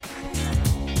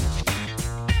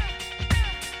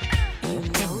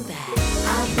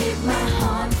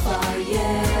horn for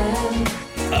you.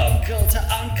 Uncle to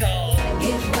uncle.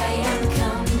 Give way, I'm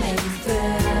coming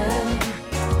through.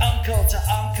 Uncle to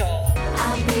uncle.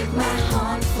 I'll beat my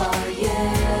horn for you.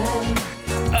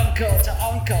 Uncle to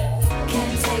uncle.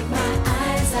 Can't take my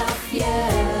eyes off you.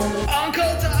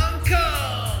 Uncle to uncle.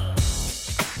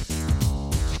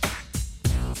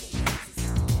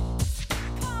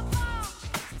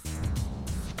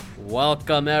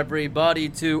 Welcome everybody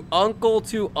to Uncle,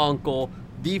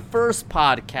 the first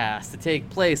podcast to take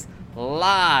place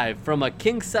live from a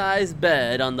king-size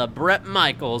bed on the Bret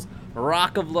Michaels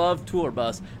Rock of Love tour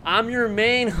bus. I'm your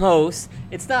main host.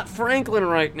 It's not Franklin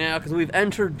right now because we've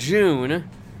entered June.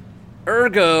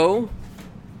 Ergo,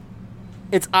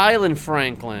 it's Island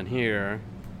Franklin here.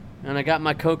 And I got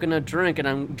my coconut drink and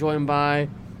I'm joined by,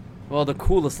 well, the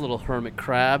coolest little hermit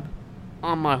crab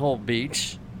on my whole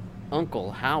beach.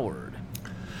 Uncle Howard.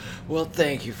 Well,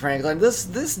 thank you, Franklin.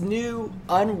 This new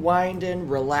unwinding,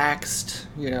 relaxed,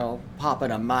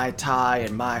 popping a Mai Tai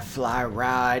and my fly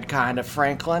ride kind of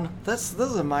Franklin. This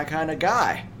is my kind of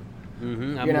guy.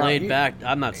 I'm laid back.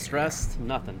 I'm not stressed.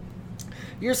 Nothing.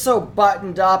 You're so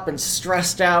buttoned up and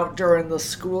stressed out during the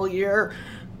school year.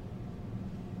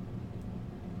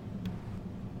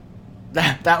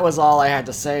 That was all I had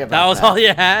to say about that. That was all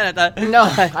you had? No,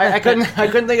 I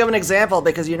couldn't think of an example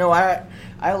because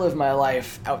I live my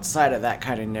life outside of that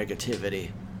kind of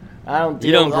negativity. I don't deal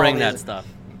You don't with bring all that these, stuff.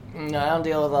 No, I don't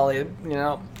deal with all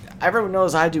the everyone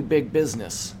knows I do big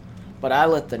business, but I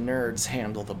let the nerds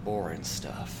handle the boring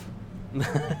stuff.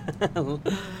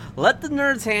 Let the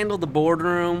nerds handle the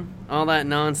boardroom, all that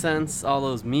nonsense, all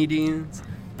those meetings,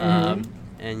 and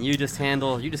you just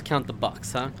count the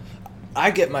bucks, huh? I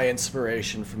get my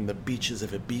inspiration from the beaches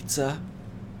of Ibiza.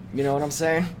 You know what I'm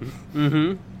saying?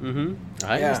 I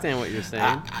understand what you're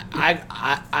saying.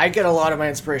 I get a lot of my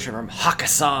inspiration from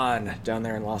Hakkasan down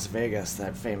there in Las Vegas,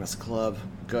 that famous club.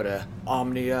 Go to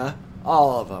Omnia,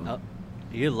 all of them. Oh,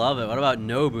 you love it. What about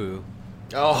Nobu?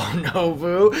 Oh, no,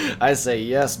 boo. I say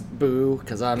yes, boo,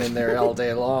 because I'm in there all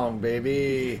day long,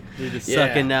 baby. You're just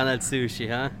sucking down that sushi,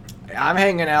 huh? I'm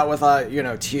hanging out with,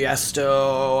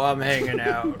 Tiesto. I'm hanging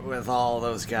out with all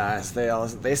those guys.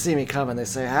 They see me coming. They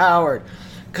say, Howard,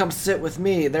 come sit with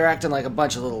me. They're acting like a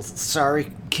bunch of little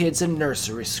sorry kids in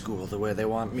nursery school the way they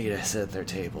want me to sit at their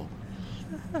table.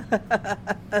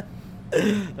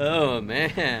 Oh,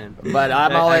 man. But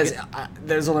I'm always...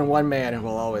 there's only one man who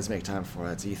will always make time for it.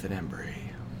 That's Ethan Embry.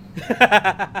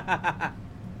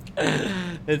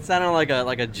 It sounded like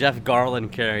a Jeff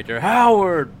Garland character.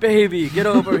 Howard, baby, get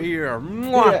over here.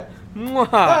 Mwah, Yeah.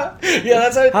 mwah. Yeah,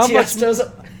 that's how How much- Tiesto's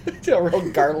a real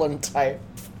Garland type.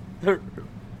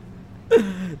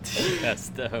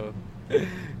 Tiesto.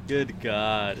 Good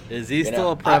God. Is he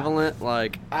still prevalent?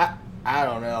 I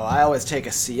don't know. I always take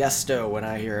a siesto when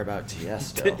I hear about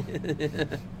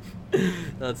Tiesto.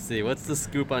 Let's see. What's the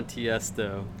scoop on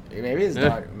Tiesto? Maybe he's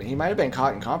not. He might have been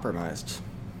caught and compromised.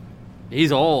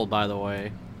 He's old, by the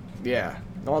way. Yeah,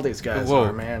 all these guys Whoa.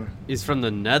 are, man. He's from the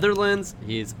Netherlands.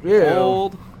 He's Ew.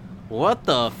 old. What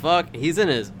the fuck? He's in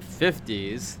his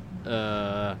 50s.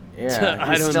 Yeah, I you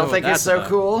don't still know think what he's so that's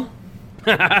cool?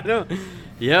 I don't.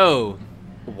 Yo,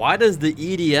 why does the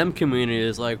EDM community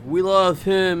is like we love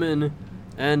him and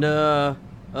well,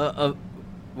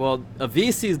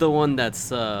 Avicii's the one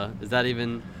that's is that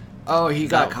even? Oh, he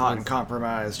got That caught was- and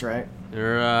compromised, right?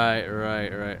 Right.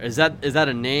 Is that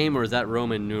a name or is that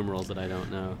Roman numerals that I don't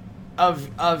know?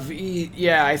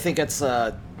 Yeah, I think it's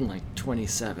like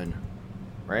 27,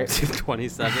 right?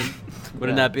 27.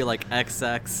 Wouldn't Yeah. that be like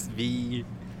XXV?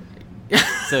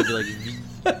 So it'd be like V.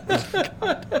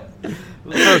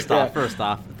 First off, thoughts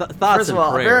First of and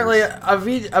all, prayers. apparently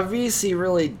Avicii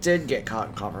really did get caught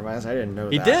and compromised. I didn't know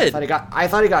He that. did. I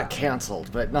thought he got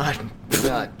canceled, but not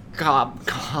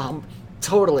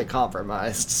totally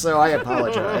compromised. So I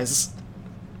apologize.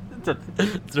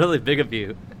 It's really big of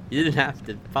you. You didn't have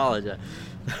to apologize.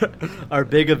 Our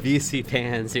big Avicii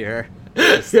fans here.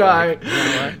 Just like, you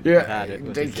know what? Had it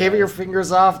with They these came your guys.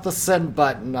 fingers off the send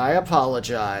button. I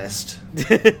apologized.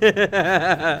 It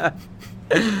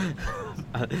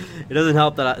doesn't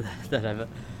help that I've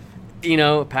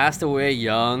passed away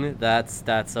young.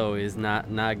 That's always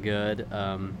not good.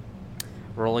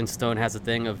 Rolling Stone has a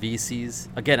thing of VCs.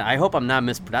 Again, I hope I'm not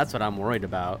that's what I'm worried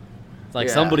about. It's like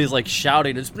Yeah. somebody's like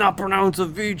shouting, it's not pronounced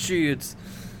Avicii. It's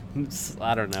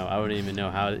I don't know. I wouldn't even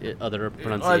know how other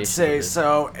pronunciations. Let's see. is.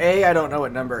 So A, I don't know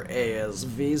what number A is.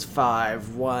 V's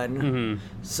 5, 1. Mhm.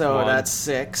 So One. that's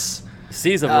 6.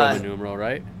 C's a Roman numeral,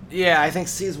 right? Yeah, I think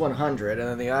C's 100, and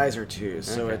then the I's are 2.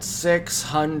 So Okay. it's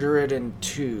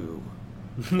 602.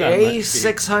 That might A be.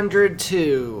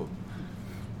 602.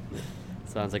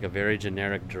 Sounds like a very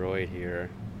generic droid here.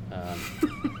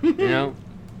 You know?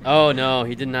 Oh no,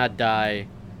 he did not die.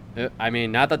 I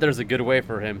mean, not that there's a good way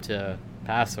for him to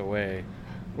pass away.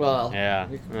 Well, Yeah,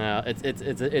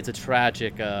 it's a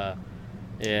tragic. Yeah.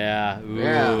 Ooh,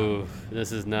 Yeah.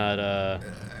 this is not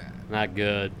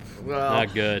good. Well,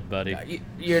 Not good, buddy.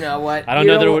 you know what? I don't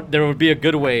You know there would be a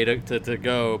good way to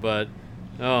go, but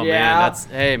oh Yeah.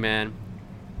 man.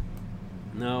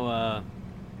 No,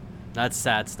 that's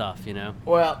sad stuff, you know.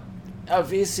 Well, a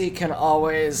VC can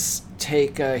always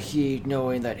take heed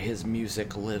knowing that his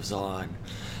music lives on.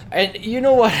 And you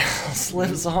know what else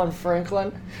lives on,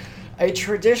 Franklin? A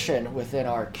tradition within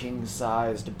our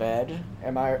king-sized bed.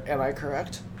 Am I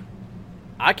correct?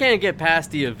 I can't get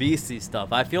past the Avicii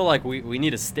stuff. I feel like we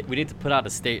need we need to put out a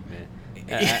statement.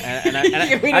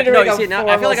 And We need to make a now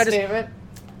I feel like I just statement.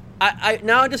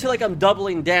 now I just feel like I'm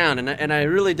doubling down, and I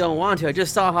really don't want to. I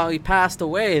just saw how he passed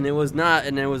away, and it was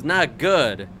not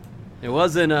good. It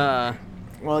wasn't Well,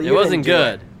 it you didn't wasn't do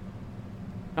good.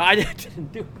 it. I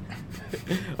didn't do it.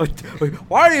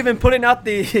 Why are you even putting out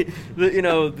the you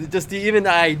know, just the even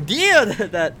the idea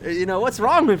that you know, what's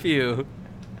wrong with you?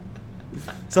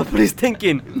 Somebody's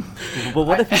thinking, well,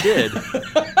 what if he did?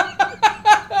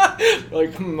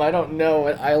 Like, I don't know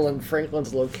what Island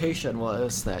Franklin's location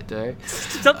was that day.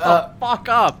 Shut the fuck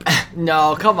up.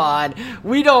 No, come on.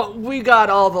 We got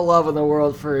all the love in the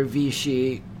world for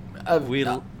Avicii.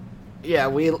 Yeah,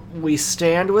 we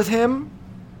stand with him.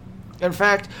 In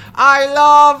fact, I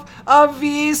love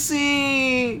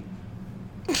Avicii.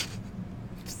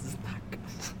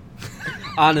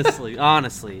 honestly,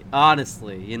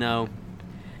 you know,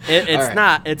 it's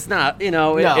right. not, you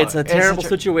know, No, it's a it's terrible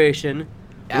situation.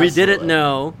 We didn't Absolutely.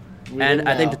 know, We and didn't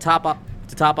I think know.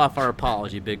 to top off our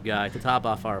apology, big guy,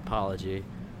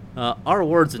 our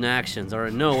words and actions are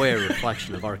in no way a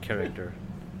reflection of our character.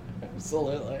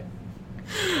 Absolutely.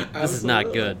 This is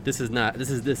not good. This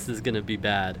is gonna be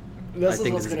bad. This I is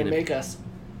think what's going to make us.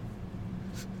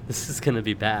 This is gonna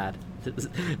be bad.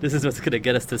 This is what's gonna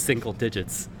get us to single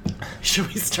digits. Should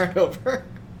we start over?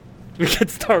 We could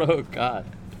start. Oh god.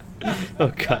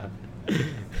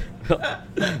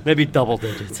 Maybe double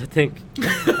digits. I think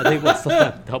we'll still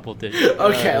have double digits.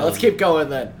 Okay, let's keep going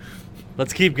then.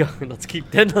 Let's keep going.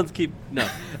 No.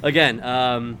 Again.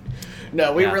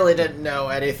 No, we Yeah. really didn't know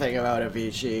anything about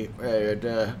Avicii.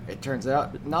 It turns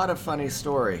out, not a funny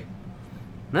story.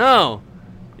 No.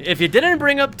 If you didn't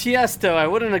bring up Tiesto, I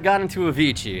wouldn't have gotten to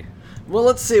Avicii. Well,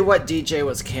 let's see what DJ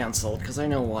was canceled, because I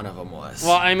know one of them was.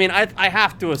 Well, I mean, I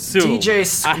have to assume. DJ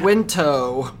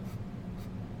Squinto.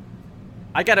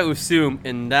 I gotta assume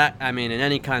in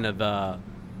any kind of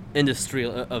industry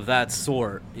of that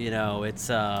sort, you know, it's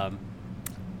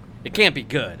it can't be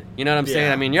good. You know what I'm saying?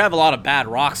 Yeah. I mean, you have a lot of bad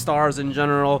rock stars in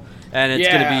general, and it's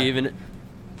Yeah. gonna be even.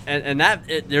 And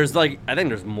there's like, I think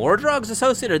there's more drugs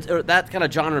associated, or that kind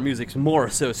of genre of music's more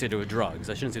associated with drugs.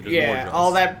 I shouldn't say there's more Yeah, drugs.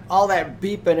 all that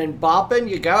beeping and bopping,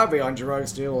 you gotta be on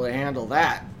drugs to be able to handle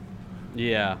that.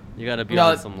 Yeah, you gotta be No,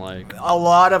 on some like. A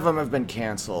lot of them have been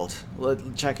canceled.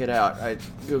 Check it out. I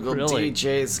googled Really?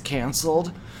 DJs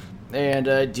canceled, and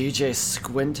DJ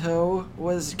Squinto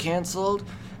was canceled,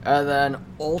 and then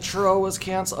Ultra was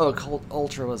canceled. Oh,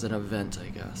 Ultra was an event, I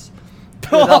guess.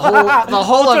 The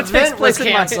whole Ultra takes event was place in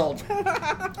my- canceled.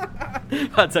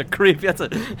 That's a creepy. That's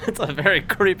a very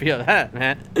creepy event,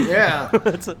 man. Yeah.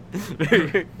 That's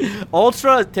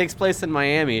Ultra takes place in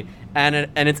Miami, and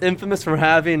it's infamous for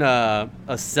having a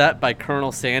set by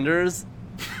Colonel Sanders.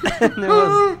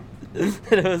 And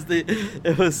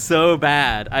it was so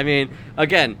bad. I mean,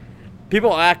 again,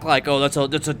 people act like, oh,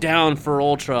 that's a down for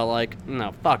Ultra. Like,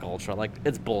 no, fuck Ultra. Like,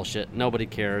 it's bullshit. Nobody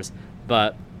cares.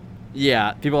 But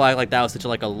yeah, people act like that was such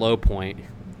a low point.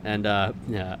 And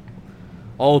yeah,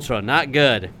 Ultra, not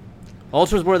good.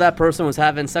 Ultra's where that person was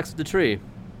having sex with the tree.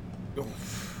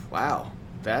 Wow,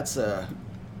 that's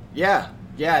yeah.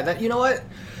 That, you know what?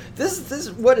 This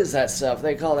what is that stuff?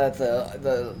 They call that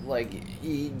the like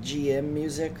EGM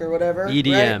music or whatever.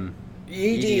 EDM. Right?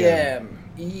 EDM.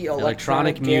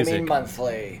 Electronic Gaming music.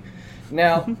 Monthly.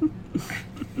 Now,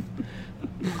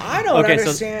 I don't Okay, so-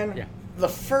 understand yeah. the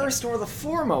first or the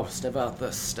foremost about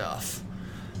this stuff.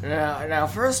 Now,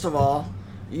 first of all,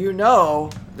 you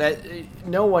know that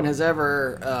no one has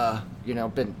ever,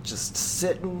 been just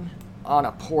sitting on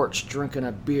a porch drinking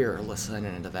a beer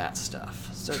listening to that stuff.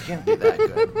 So it can't be that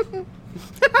good.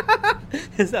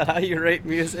 Is that how you rate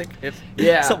music? If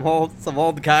Yeah. some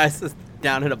old guys is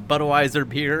down in a Budweiser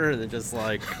beer and they just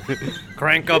like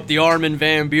crank up the Armin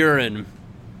van Buren.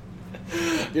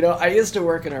 You know, I used to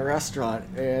work in a restaurant,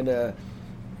 and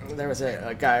there was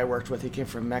a guy I worked with. He came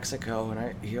from Mexico,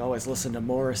 and he always listened to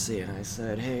Morrissey. And I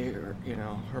said, "Hey,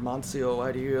 Hermancio,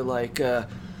 why do you like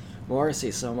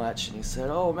Morrissey so much?" And he said,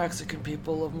 "Oh, Mexican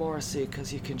people love Morrissey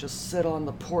because you can just sit on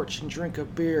the porch and drink a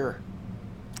beer."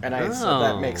 And I said,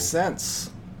 "That makes sense."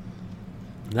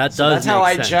 That So does. that's how I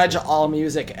make sense. judge all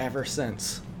music ever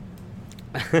since.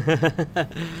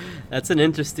 That's an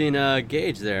interesting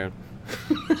gauge there.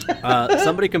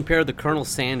 Somebody compared the Colonel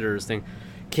Sanders thing.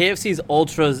 KFC's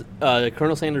Ultras,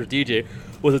 Colonel Sanders DJ,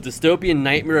 was a dystopian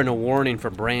nightmare and a warning for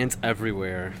brands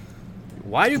everywhere.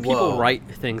 Why do people Whoa. write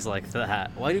things like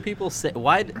that? Why do people say?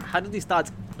 How do these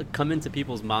thoughts come into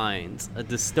people's minds? A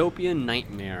dystopian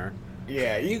nightmare.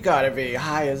 Yeah, you gotta be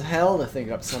high as hell to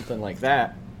think up something like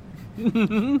that.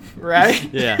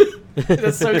 Right? Yeah.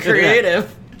 That's so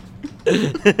creative.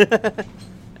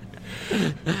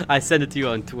 I send it to you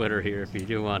on Twitter here if you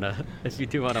do wanna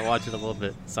watch it a little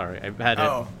bit. Sorry, I had it.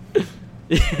 Oh.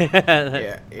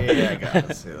 Yeah. Yeah, I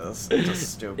gotta see this.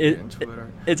 Dystopian Twitter.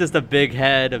 It's just a big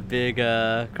head, a big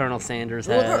Colonel Sanders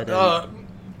head.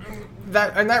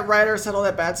 That writer said all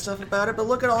that bad stuff about it, but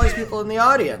look at all these people in the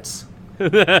audience.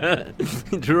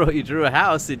 You drew a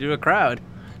house, you drew a crowd.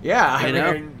 Yeah, I You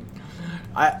know? mean,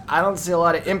 I don't see a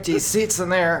lot of empty seats in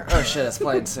there. Oh shit, it's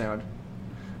playing soon.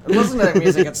 Listen to that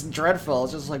music, it's dreadful.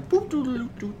 It's just like boop doo doo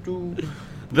doo doo.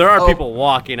 There are Oh. people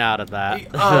walking out of that.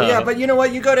 Oh yeah, but you know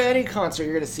what? You go to any concert,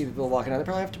 you're gonna see people walking out. They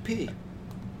probably have to pee.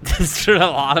 It's true. A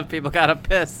lot of people gotta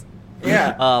piss.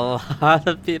 Yeah. A lot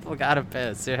of people gotta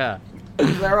piss. Yeah.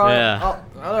 They're on, Yeah.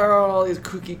 they're on all these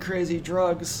kooky, crazy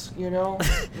drugs, you know?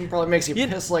 It probably makes you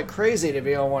piss like crazy to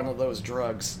be on one of those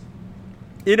drugs.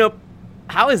 You know,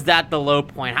 how is that the low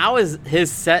point? How is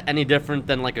his set any different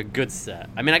than like a good set?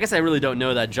 I mean, I guess I really don't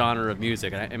know that genre of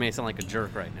music. I may sound like a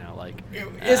jerk right now. Like,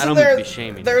 I don't mean to be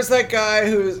shaming. There's that guy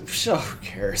who's... who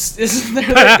cares? Isn't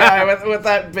there that guy with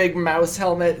that big mouse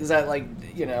helmet? Is that like,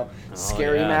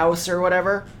 Scary yeah. Mouse or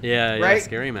whatever? Yeah, right?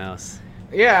 Scary Mouse.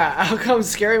 Yeah, how come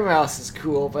Scary Mouse is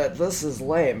cool, but this is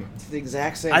lame? It's the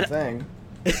exact same thing.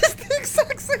 It's the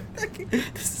exact same thing.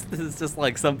 This is just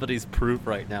like somebody's proof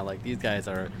right now. Like, these guys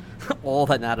are all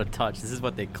that out of touch. This is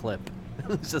what they clip.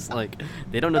 It's just like,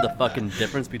 they don't know the fucking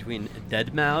difference between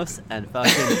Dead Mouse and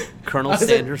fucking Colonel Was it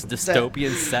Sanders' that-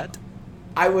 dystopian set.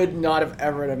 I would not have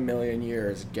ever in a million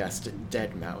years guessed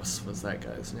Dead Mouse was that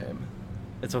guy's name.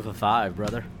 It's with a 5,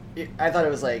 brother. I thought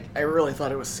it was like... I really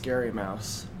thought it was Scary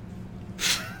Mouse.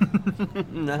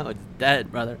 No, it's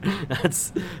dead, brother.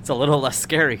 It's a little less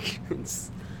scary.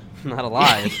 It's not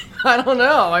alive. I don't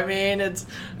know. I mean, it's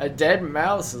a dead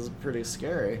mouse is pretty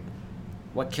scary.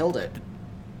 What killed it?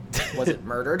 Was it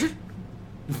murdered?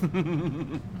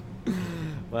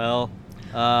 Well,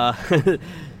 I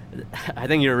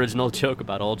think your original joke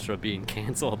about Ultra being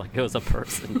canceled like it was a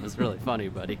person was really funny,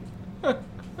 buddy.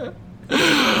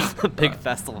 A big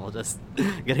festival just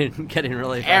getting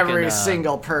really fucking, Every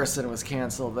single person was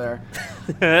canceled there.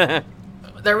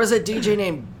 There was a DJ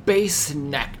named Bass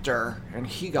Nectar, and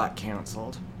he got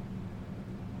canceled.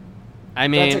 I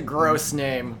mean, That's a gross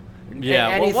name.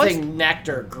 Yeah, well, Anything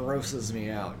nectar grosses me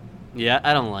out. yeah,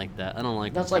 I don't like that. I don't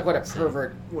like. That's when like what a people say-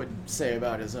 pervert would say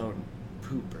about his own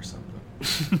poop or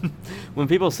something. When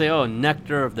people say, "Oh,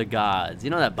 nectar of the gods," you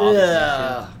know that bothers me.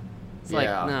 Ugh. Too. It's like,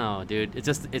 Yeah. no, dude. It's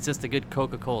just a good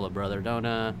Coca-Cola, brother. Don't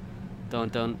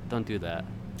do that.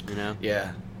 You know?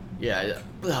 Yeah.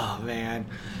 Oh, man.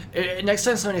 Next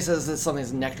time somebody says that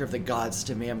something's nectar of the gods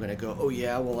to me, I'm going to go, oh,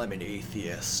 yeah, well, I'm an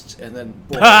atheist. And then,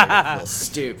 boy, I feel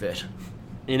stupid.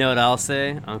 You know what I'll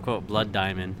say? Unquote, Blood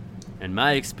Diamond. In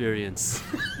my experience,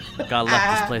 God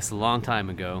left this place a long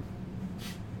time ago.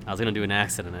 I was gonna do an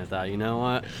accent, and I thought, you know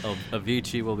what?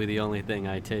 Avicii will be the only thing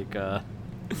I take. I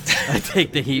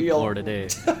take the heat for today.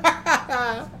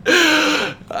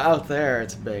 Out there,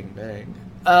 it's bang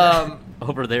bang.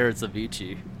 Over there, it's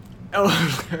Avicii.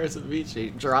 Oh, there's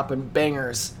Avicii dropping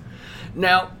bangers.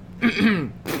 Now,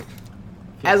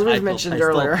 as was mentioned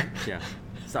earlier. Yeah.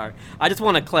 Sorry. I just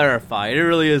want to clarify. It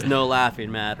really is no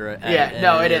laughing matter. Yeah,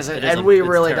 no, it isn't. And we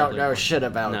really don't know shit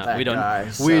about that we don't. guy.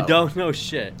 We so. don't know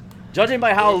shit. Judging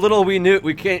by how little we knew,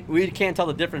 we can't tell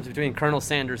the difference between Colonel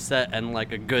Sanders' set and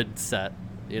like a good set.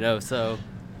 You know, so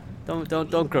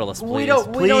don't grill us, please. We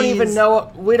don't even Please.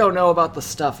 know. We don't know about the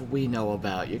stuff we know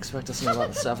about. You expect us to know about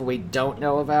the stuff we don't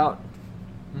know about?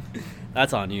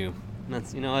 That's on you.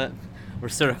 That's, you know what? We're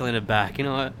circling it back. You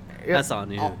know what? Yeah, That's on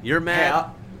you. I'll- You're mad.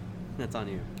 Hey, That's on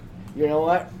you. you know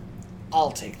what?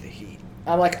 I'll take the heat.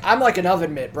 I'm like an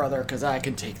oven mitt, brother, because I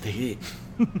can take the heat.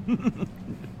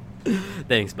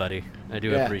 Thanks, buddy. I do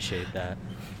Yeah. appreciate that.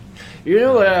 You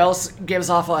know what else gives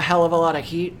off a hell of a lot of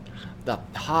heat? The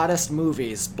hottest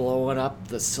movies blowing up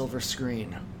the silver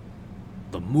screen.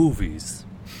 The movies.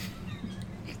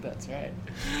 That's right.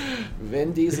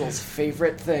 Vin Diesel's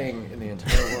favorite thing in the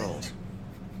entire world.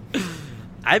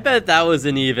 I bet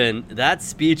that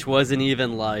speech wasn't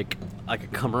even like a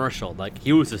commercial. Like,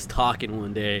 he was just talking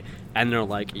one day, and they're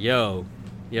like, yo,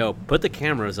 put the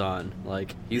cameras on.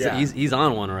 Like, he's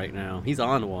on one right now. He's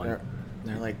on one.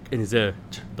 They're like, and he's there,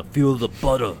 the feel of the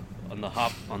butter on the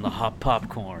hot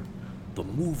popcorn. The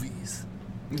movies.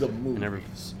 the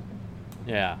movies.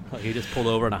 Yeah, he just pulled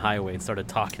over on a highway and started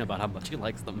talking about how much he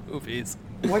likes the movies.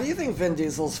 What do you think Vin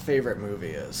Diesel's favorite movie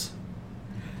is?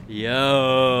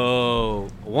 I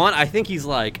think he's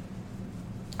like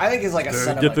I think he's like a very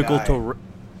cinema difficult guy. to.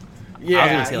 Yeah, I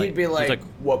was gonna say, he'd be like, he's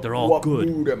what, they're all what good.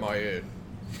 mood am I in?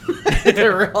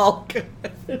 They're all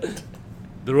good.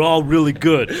 They're all really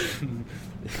good.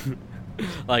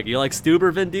 Like, you like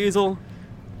Stuber, Vin Diesel?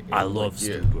 I love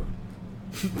Stuber.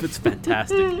 It's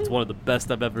fantastic. It's one of the best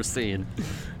I've ever seen.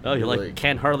 Oh, you like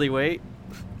Can't Hardly Wait?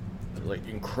 Like,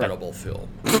 incredible film.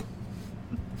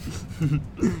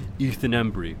 Ethan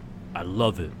Embry. I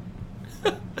love it.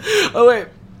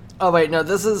 Oh wait, no,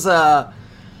 this is the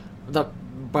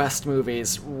best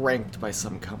movies ranked by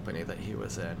some company that he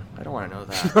was in. I don't want to know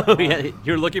that. Oh, yeah,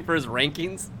 you're looking for his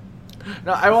rankings?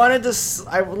 No,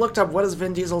 I looked up what is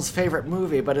Vin Diesel's favorite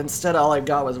movie, but instead all I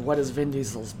got was what is Vin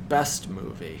Diesel's best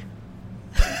movie.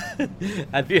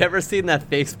 Have you ever seen that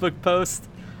Facebook post?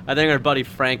 I think our buddy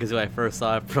Frank is who I first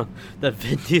saw it from, that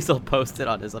Vin Diesel posted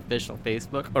on his official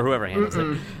Facebook, or whoever handles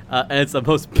it. And it's the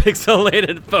most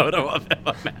pixelated photo of him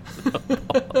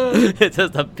imaginable. It's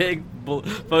just a big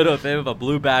photo of him with a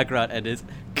blue background, and it's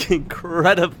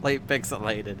incredibly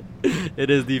pixelated.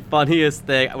 It is the funniest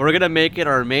thing. We're going to make it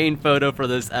our main photo for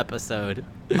this episode.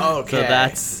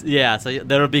 Okay. So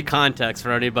there'll be context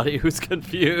for anybody who's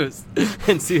confused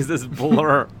and sees this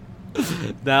blur.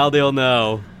 Now they'll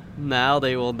know. Now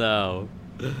they will know.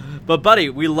 But, buddy,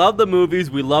 we love the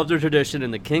movies. We love the tradition in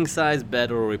the king-size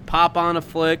bed where we pop on a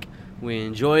flick, we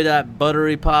enjoy that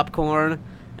buttery popcorn,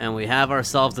 and we have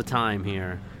ourselves a time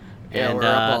here. Yeah, and, we're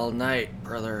up all night,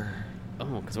 brother.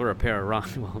 Oh, because we're a pair of rock.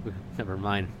 Well, never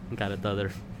mind. Got it the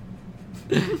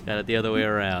other way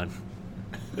around.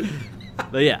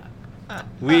 But, yeah.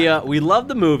 We love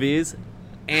the movies.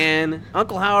 And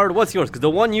Uncle Howard, what's yours? Because the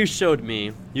one you showed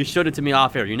it to me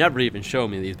off air. You never even showed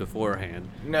me these beforehand.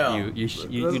 No.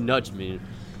 You nudged me,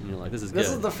 and you're like, "This is good." This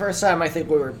is the first time I think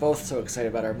we were both so excited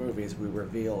about our movies we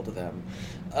revealed them.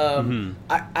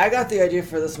 I got the idea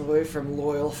for this movie from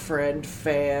loyal friend,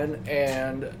 fan,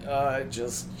 and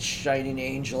just shining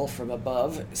angel from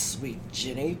above, Sweet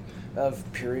Ginny of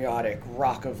periodic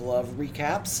Rock of Love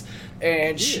recaps,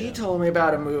 and she told me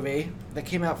about a movie that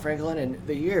came out, Franklin, in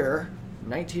the year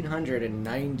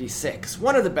 1996.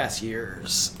 One of the best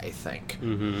years, I think.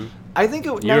 I think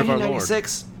it was Year of our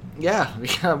 1996.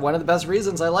 Yeah, one of the best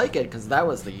reasons I like it, because that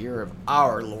was the year of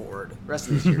our Lord. The rest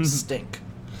of these years stink.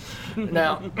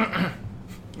 Now,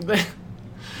 this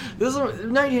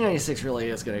 1996 really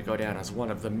is going to go down as one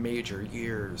of the major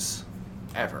years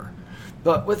ever.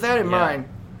 But with that in mind,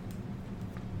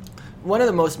 one of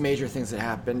the most major things that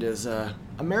happened is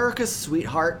America's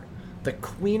sweetheart, the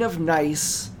Queen of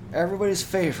Nice, everybody's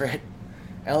favorite,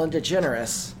 Ellen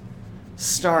DeGeneres,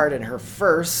 starred in her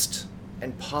first,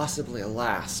 and possibly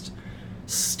last,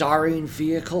 starring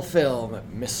vehicle film,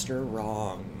 Mr.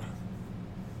 Wrong.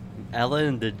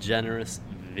 Ellen DeGeneres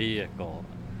vehicle.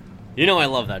 You know I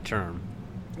love that term.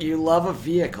 You love a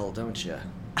vehicle, don't you?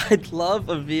 I love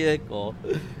a vehicle.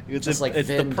 Just like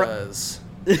Vin does.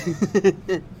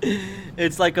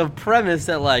 It's like a premise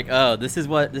that, like, oh, this is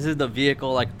the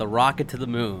vehicle, like the rocket to the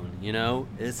moon, you know?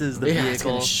 This is the vehicle. It's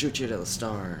gonna shoot you to the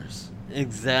stars.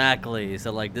 Exactly.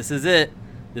 So, like, this is it.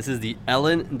 This is the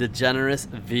Ellen DeGeneres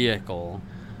vehicle.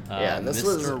 This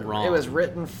Mr. Wrong. It was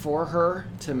written for her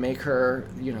to make her,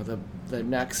 you know, the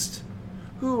next.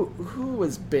 Who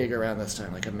was big around this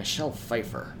time? Like a Michelle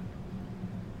Pfeiffer.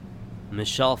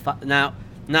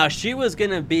 Now she was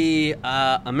gonna be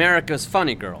America's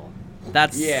funny girl.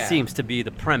 That seems to be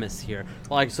the premise here.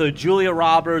 Like, so Julia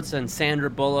Roberts and Sandra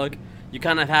Bullock, you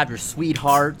kind of have your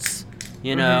sweethearts,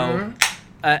 you know.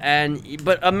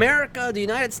 But America, the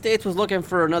United States, was looking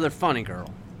for another funny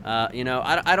girl. You know,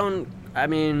 I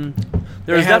mean,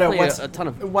 there's definitely a ton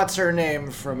of. What's her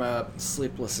name from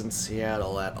Sleepless in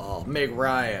Seattle at all? Meg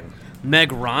Ryan.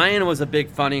 Meg Ryan was a big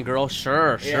funny girl,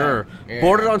 sure. Yeah.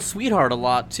 Bordered on sweetheart a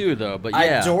lot too, though. But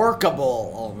yeah,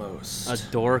 Adorkable almost.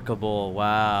 Adorkable,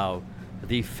 wow.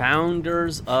 The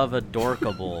founders of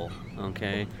Adorkable.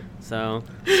 Okay, so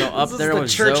up there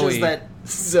was Zoe. This is the churches that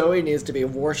Zoe needs to be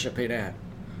worshiping at.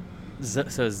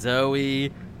 So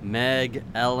Zoe, Meg,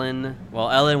 Ellen. Well,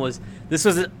 Ellen was. This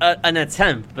was an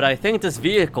attempt, but I think this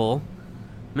vehicle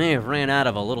may have ran out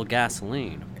of a little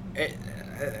gasoline.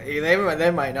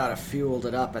 They might not have fueled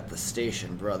it up at the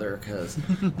station, brother, because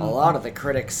a lot of the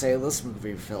critics say this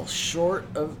movie fell short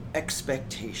of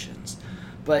expectations.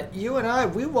 But you and I,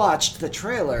 we watched the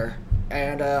trailer,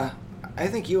 and I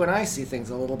think you and I see things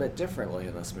a little bit differently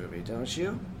in this movie, don't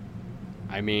you?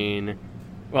 I mean,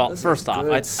 well, This first is off,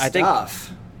 good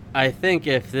I think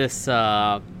if this,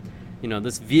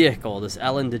 this vehicle, this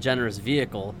Ellen DeGeneres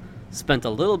vehicle, spent a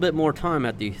little bit more time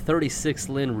at the 36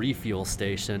 Lynn refuel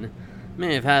station,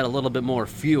 may have had a little bit more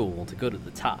fuel to go to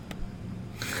the top.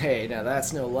 Hey, now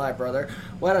that's no lie, brother.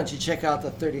 Why don't you check out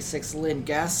the 36 Lynn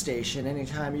gas station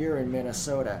anytime you're in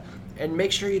Minnesota? And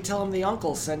make sure you tell them the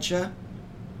uncle sent you.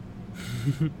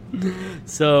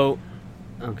 So,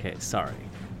 okay, sorry.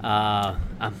 I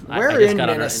Where just in got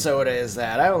Minnesota is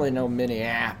that? I only know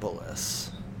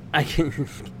Minneapolis. I can.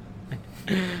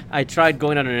 I tried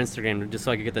going on her Instagram just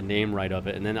so I could get the name right of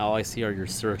it, and then all I see are your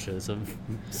searches of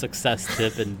success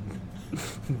tip and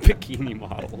bikini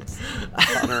models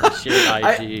on her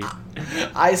shared IG.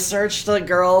 I searched a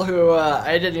girl who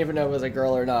I didn't even know it was a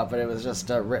girl or not, but it was just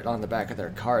written on the back of their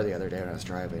car the other day when I was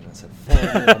driving. And it said,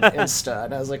 follow me on Insta.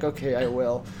 And I was like, okay, I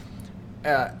will.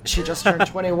 She just turned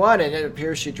 21, and it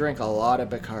appears she drank a lot of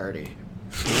Bacardi.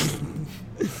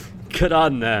 Good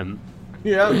on them.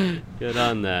 Yep. Good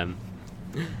on them.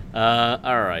 All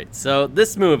right. So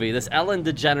this movie, this Ellen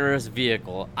DeGeneres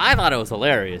vehicle, I thought it was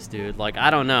hilarious, dude. Like,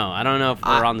 I don't know if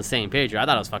we're on the same page here. I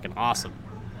thought it was fucking awesome.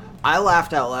 I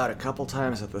laughed out loud a couple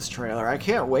times at this trailer. I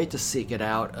can't wait to seek it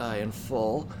out in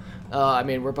full. I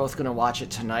mean, we're both going to watch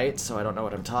it tonight, so I don't know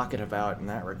what I'm talking about in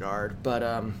that regard.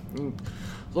 But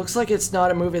looks like it's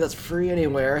not a movie that's free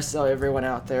anywhere, so everyone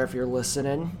out there, if you're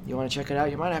listening, you want to check it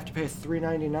out, you might have to pay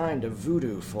 $3.99 to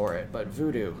Vudu for it. But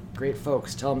Vudu, great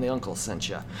folks, tell them the uncle sent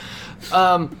you.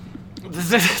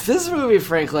 This movie,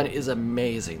 Franklin, is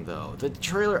amazing, though. The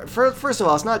trailer, first of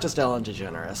all, it's not just Ellen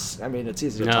DeGeneres. I mean, it's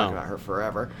easy to talk about her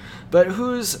forever. But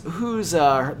who's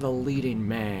the leading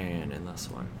man in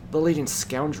this one? The leading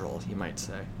scoundrel, you might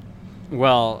say.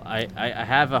 Well, I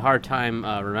have a hard time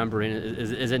remembering.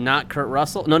 Is it not Kurt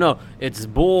Russell? No, it's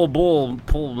Bill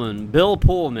Pullman. Bill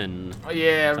Pullman. Oh,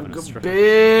 yeah,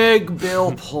 big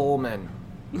Bill Pullman.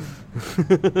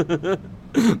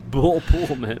 Bull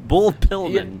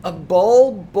Pillman. Yeah,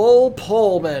 Bull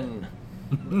Pullman.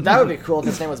 That would be cool if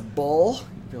his name was Bull.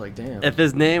 You'd be like, damn. If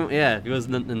his name, if he was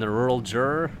in the rural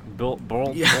juror, Bull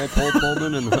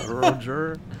Pullman in the rural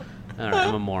juror. All right,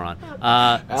 I'm a moron.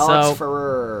 Alex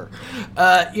Ferrer.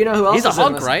 You know who else? He's a is in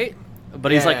hunk, this? right?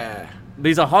 But he's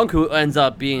he's a hunk who ends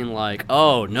up being like,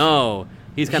 oh no,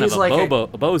 he's kind of a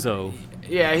bozo.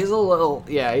 Yeah, he is a little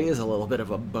bit of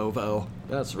a bovo.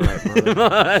 That's right,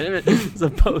 brother. He's a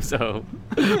bozo.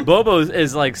 Bobo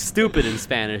is like stupid in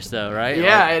Spanish, though, right?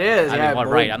 Yeah, like, it is. I mean,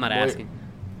 right, I'm not asking.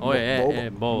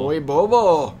 Bobo. Muy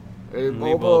bobo. El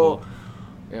Muy bobo. bobo.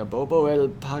 Yeah, Bobo el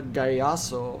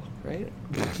pagayaso, right?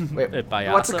 Wait, El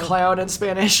payaso? what's a clown in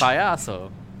Spanish? Payaso.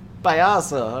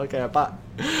 Payaso. Okay,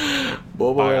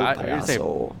 Bobo el I didn't say-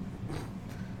 payaso.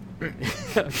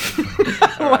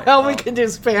 Well, we can do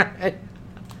Spanish.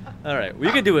 All right, we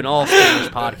could do an all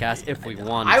Spanish podcast if we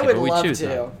wanted I to, would but we love choose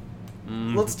to.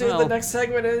 not. Let's do well. the next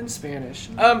segment in Spanish.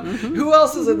 Who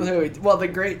else is in the movie? Well, the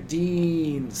great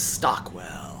Dean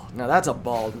Stockwell. Now that's a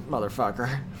bald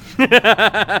motherfucker.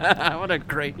 What a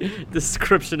great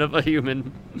description of a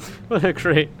human. What a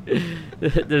great.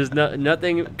 There's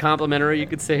nothing complimentary you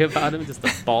could say about him. Just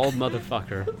a bald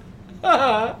motherfucker.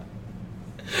 That's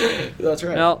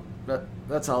right. Well,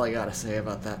 that's all I gotta say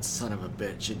about that son of a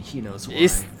bitch, and he knows why.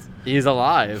 he's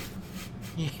alive.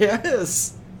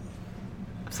 Yes.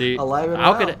 See, Alive and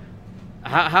how well. could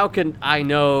how can I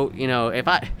know? If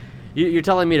you're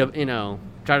telling me to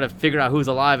try to figure out who's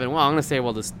alive, and well, I'm gonna say,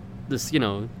 well, this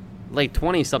late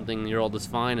 20-something-year-old is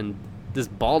fine, and this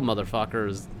bald motherfucker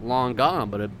is long gone,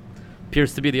 but it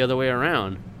appears to be the other way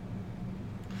around.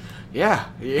 Yeah,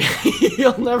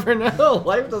 you'll never know.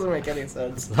 Life doesn't make any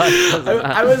sense.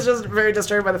 I was just very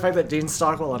disturbed by the fact that Dean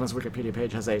Stockwell on his Wikipedia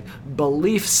page has a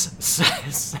beliefs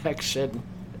section,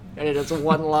 and it is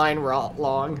one line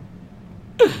long.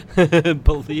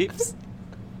 Beliefs?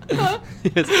 No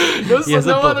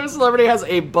other celebrity has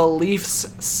a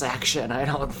beliefs section, I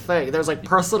don't think. There's like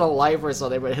personal life or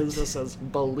something, but his just says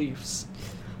beliefs.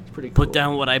 It's pretty cool. Put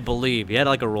down what I believe. He had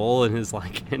like a role in his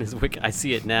wiki. I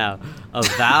see it now.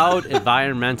 Avowed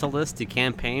environmentalist to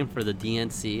campaign for the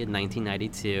DNC in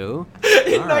 1992.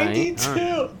 In All right, 92. all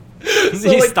right. So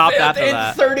He like, stopped after in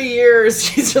that. 30 years,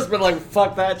 he's just been like,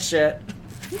 fuck that shit.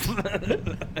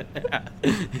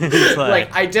 It's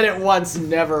Like, I did it once,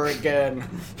 never again.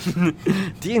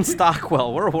 Dean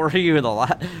Stockwell, where were you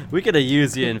we could have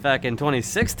used you in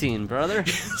 2016, brother.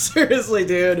 Seriously,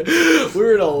 dude. We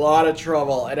were in a lot of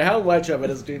trouble. And how much of it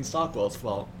is Dean Stockwell's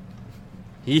fault?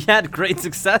 He had great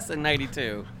success in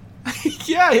 92.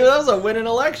 Yeah, that was a winning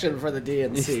election for the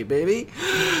DNC, baby.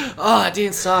 Oh,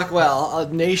 Dean Stockwell, a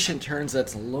nation turns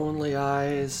its lonely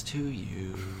eyes to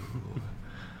you.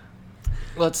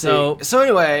 Let's see. So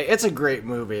anyway, it's a great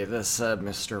movie, this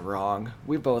Mr. Wrong.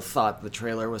 We both thought the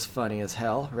trailer was funny as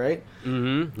hell, right?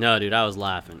 Mm-hmm. No, dude, I was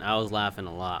laughing. I was laughing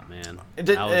a lot, man. I was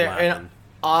And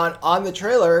on the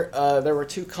trailer, there were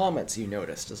 2 comments you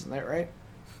noticed, isn't that right?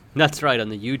 That's right, on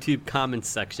the YouTube comments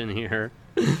section here.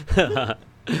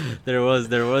 there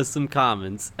was some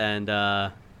comments, and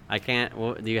I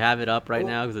can't. Do you have it up right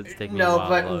now? Because it's taking me a while.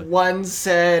 No, but one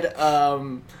said,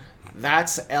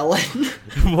 "That's Ellen."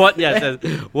 What? Yeah,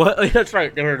 what? That's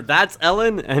right. That's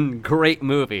Ellen, and great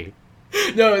movie.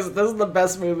 No, this is the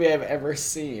best movie I've ever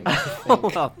seen.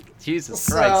 Oh, Jesus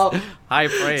Christ! High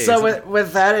praise. So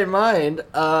with that in mind,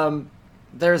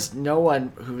 there's no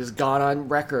one who's gone on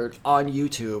record on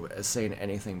YouTube as saying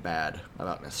anything bad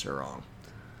about Mr. Wrong.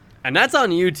 And that's on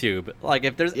YouTube. Like,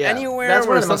 if there's anywhere that's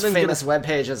where one of the most something's famous web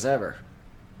pages ever.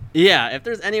 Yeah, if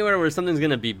there's anywhere where something's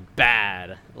gonna be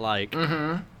bad, like,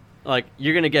 like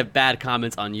you're gonna get bad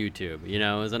comments on YouTube. You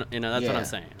know, that's what I'm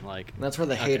saying. Like, that's where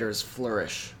the haters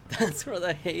flourish. That's where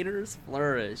the haters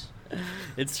flourish.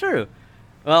 It's true.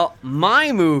 Well,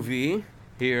 my movie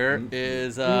here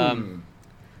is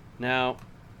now.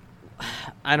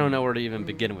 I don't know where to even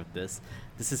begin with this.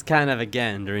 This is kind of,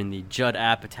 again, during the Judd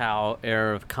Apatow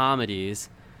era of comedies,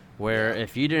 where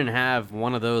if you didn't have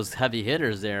one of those heavy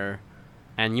hitters there,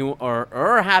 and you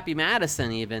or Happy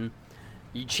Madison even,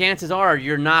 chances are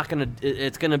you're not gonna.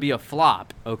 It's gonna be a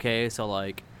flop. Okay, so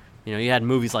like, you know, you had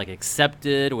movies like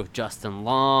Accepted with Justin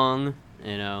Long,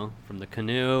 you know, from The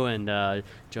Canoe, and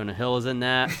Jonah Hill is in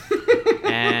that,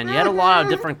 and you had a lot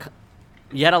of different.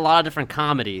 You had a lot of different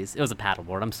comedies. It was a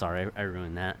paddleboard. I'm sorry, I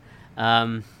ruined that.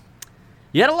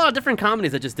 You had a lot of different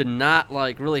comedies that just did not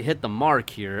like really hit the mark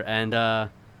here, and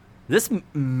this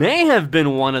may have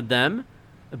been one of them.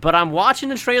 But I'm watching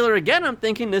the trailer again. I'm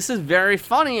thinking this is very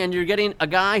funny, and you're getting a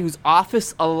guy who's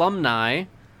Office alumni.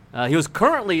 He was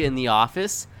currently in The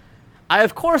Office. I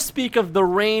of course speak of the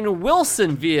Rainn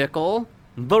Wilson vehicle,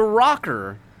 The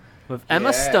Rocker, with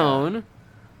Emma Stone,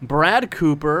 Brad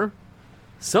Cooper.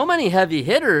 So many heavy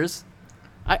hitters.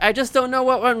 I just don't know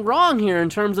what went wrong here in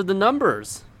terms of the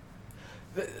numbers.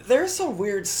 There's some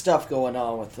weird stuff going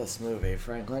on with this movie,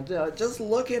 Franklin. Just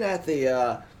looking at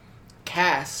the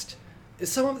cast,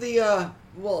 some of the,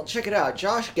 well, check it out.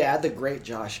 Josh Gad, the great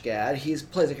Josh Gad, he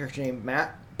plays a character named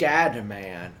Matt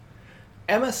Gadman.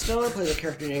 Emma Stone plays a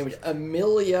character named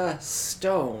Amelia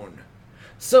Stone.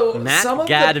 So Matt some of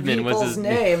Gadman the people's was his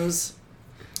names...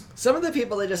 Some of the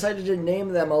people, they decided to name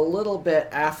them a little bit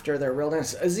after their real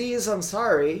names. Aziz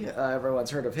Ansari,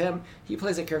 everyone's heard of him. He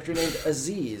plays a character named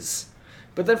Aziz.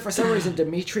 But then for some reason,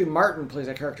 Dimitri Martin plays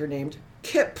a character named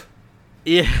Kip.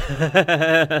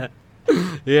 Yeah.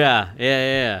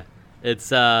 yeah.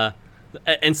 It's,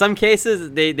 in some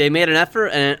cases, they made an effort,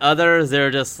 and in others, they're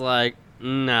just like,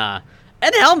 nah.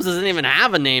 Ed Helms doesn't even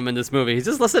have a name in this movie. He's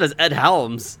just listed as Ed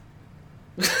Helms.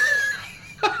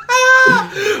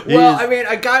 Well, I mean,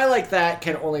 a guy like that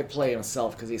can only play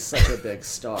himself because he's such a big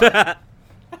star.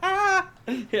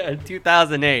 Yeah, in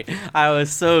 2008, I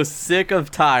was so sick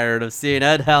of tired of seeing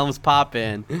Ed Helms pop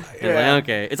in. Like,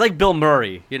 okay, it's like Bill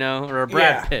Murray, you know, or a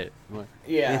Brad Pitt.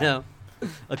 Yeah. You know,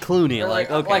 a Clooney, like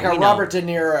okay, like a Robert De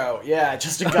Niro. Yeah,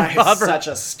 just a guy who's such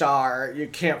a star. You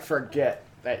can't forget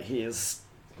that he is,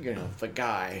 you know, the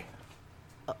guy.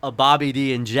 A Bobby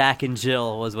D and Jack and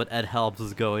Jill was what Ed Helms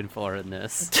was going for in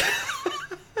this.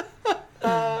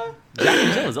 Jack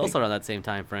and Jill is also around that same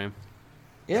time frame.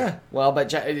 Yeah, well,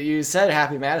 but you said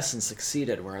Happy Madison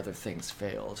succeeded where other things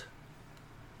failed.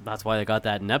 That's why they got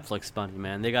that Netflix money,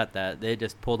 man. They got that. They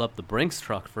just pulled up the Brinks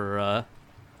truck for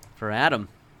Adam.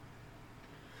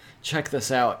 Check this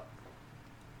out.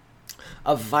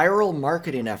 A viral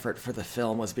marketing effort for the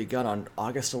film was begun on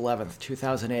August 11th,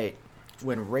 2008,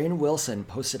 when Rainn Wilson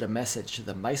posted a message to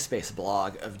the MySpace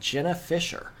blog of Jenna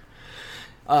Fisher.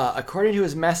 According to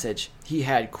his message, he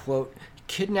had, quote,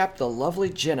 kidnapped the lovely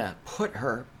Jenna, put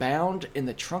her bound in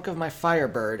the trunk of my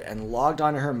Firebird, and logged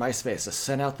onto her MySpace to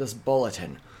send out this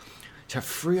bulletin. To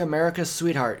free America's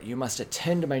sweetheart, you must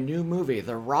attend my new movie,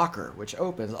 The Rocker, which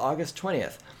opens August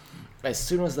 20th. As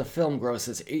soon as the film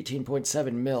grosses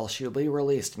 18.7 mil, she will be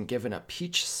released and given a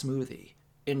peach smoothie.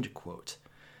 End quote.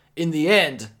 In the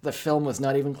end, the film was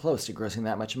not even close to grossing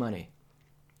that much money.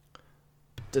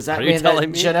 Does that Are you mean telling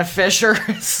that me? Jenna Fisher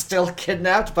is still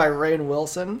kidnapped by Rainn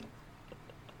Wilson?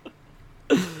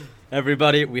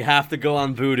 Everybody, we have to go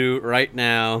on Vudu right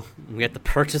now. We have to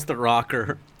purchase the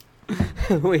rocker.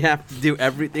 We have to do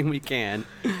everything we can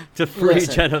to free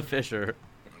Listen. Jenna Fisher.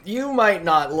 You might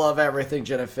not love everything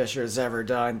Jenna Fisher's ever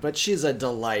done, but she's a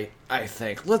delight, I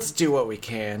think. Let's do what we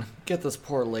can. Get this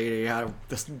poor lady out of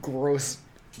this gross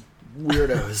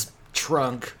weirdo's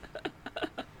trunk.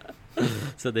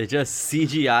 So they just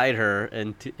CGI'd her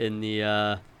in the,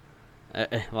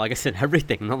 well, I guess in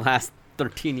everything in the last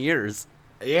 13 years.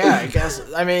 Yeah, I guess.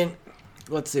 I mean,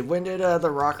 let's see. When did The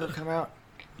Rocker come out?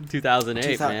 2008,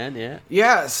 2000 man, yeah.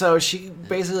 Yeah, so she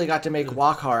basically got to make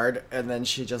Walk Hard, and then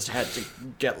she just had to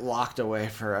get locked away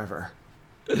forever.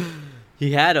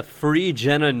 He had a free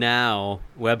Jenna Now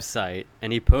website,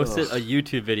 and he posted Ugh. a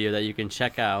YouTube video that you can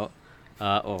check out.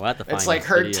 Oh, I have to find It's like this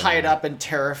her video tied now. up and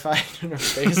terrified in her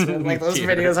basement. Like those Dear.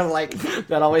 videos of like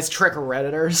that always trick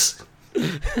Redditors.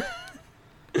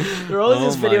 There are all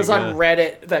these Oh my videos on God.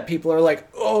 Reddit that people are like,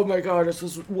 "Oh my god, it's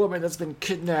this woman that's been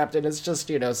kidnapped," and it's just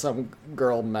some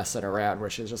girl messing around where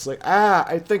she's just like,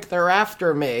 I think they're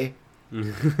after me.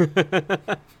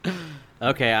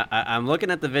 Okay, I'm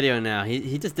looking at the video now.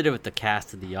 He just did it with the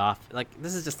cast of The Office. Like,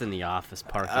 this is just in the office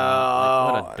parking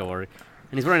lot. Like, what a dork.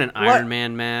 And he's wearing an Iron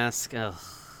Man mask. Ugh.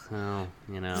 Oh,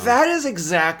 you know. That is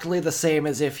exactly the same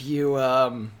as if you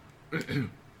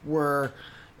were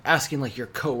asking like your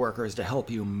coworkers to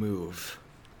help you move.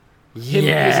 Him using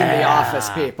the office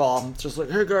people. It's just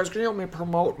like, hey guys, can you help me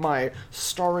promote my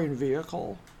starring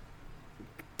vehicle?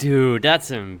 Dude, that's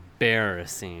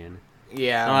embarrassing.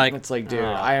 Yeah, Like, it's like, dude, oh.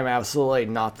 I am absolutely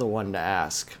not the one to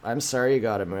ask. I'm sorry you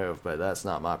gotta move, but that's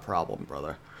not my problem,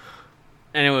 brother.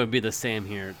 And it would be the same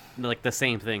here. Like, the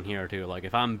same thing here, too. Like,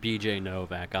 if I'm BJ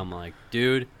Novak, I'm like,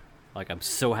 dude, like, I'm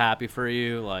so happy for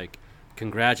you. Like,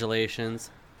 congratulations.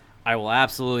 I will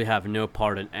absolutely have no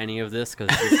part in any of this because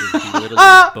this is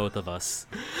belittling both of us.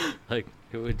 Like,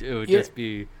 it would Yeah. just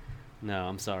be... No,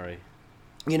 I'm sorry.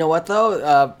 You know what,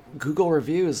 though? Google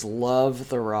reviews love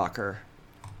The Rocker.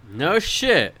 No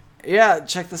shit. Yeah,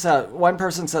 check this out. One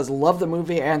person says, love the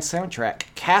movie and soundtrack.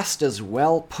 Cast is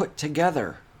well put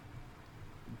together.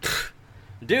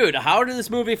 Dude, how did this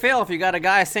movie fail if you got a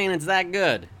guy saying it's that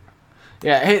good?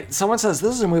 Yeah, hey, someone says,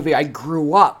 this is a movie I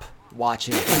grew up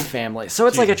watching with my family. So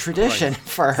it's like a Jesus tradition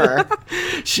for her.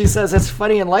 She says, it's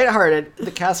funny and lighthearted.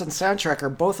 The cast and soundtrack are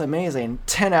both amazing.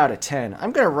 10 out of 10.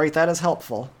 I'm going to rate that as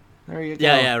helpful. There you go.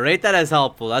 Yeah, rate that as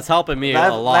helpful. That's helping me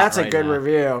a lot. That's a right good now.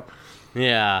 review.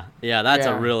 Yeah, that's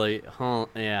Yeah. a really,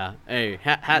 yeah. Hey,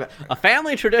 a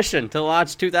family tradition to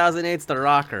watch 2008's The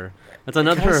Rocker. That's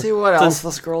another. Can I see what it's else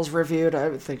this girl's reviewed? I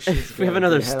would think she's We have got a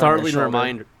another good head on her startling shoulder.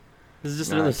 reminder. This is just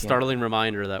No, I another can't. startling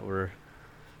reminder that we're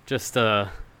just we're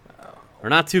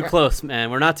not too close,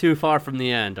 man. We're not too far from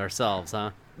the end ourselves,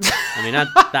 huh? I mean, not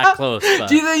that close. But...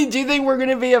 Do you think we're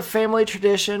gonna be a family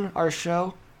tradition? Our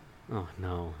show? Oh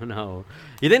no!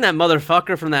 You think that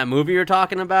motherfucker from that movie you're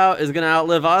talking about is gonna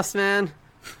outlive us, man?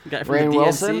 Guy from the Rainn DNC?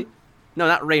 Wilson? No,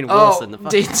 not Rainn Oh, Wilson. The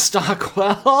fuck- Dean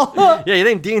Stockwell. Yeah, you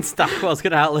think Dean Stockwell's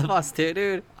gonna outlive us too,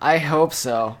 dude? I hope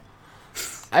so.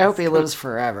 I hope he lives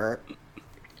forever.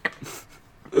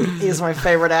 He's my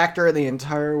favorite actor in the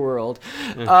entire world.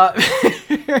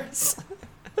 Here's-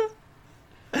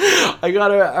 I got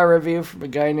a review from a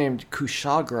guy named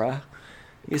Kushagra.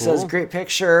 He says, Cool. great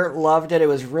picture, loved it, it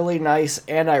was really nice,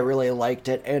 and I really liked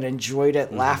it, and enjoyed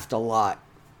it, laughed a lot.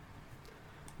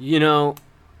 You know,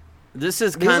 this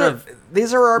is kind of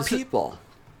These are our this is- people.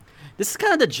 this is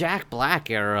kind of the Jack Black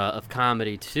era of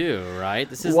comedy too, right?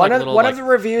 This is One like of little one like, of the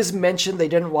reviews mentioned they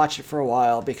didn't watch it for a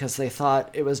while because they thought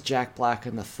it was Jack Black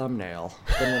in the thumbnail.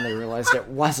 Then when they realized it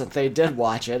wasn't, they did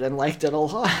watch it and liked it a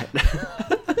lot.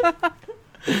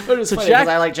 But it's So funny Jack- because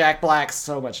I like Jack Black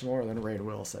so much more than Rainn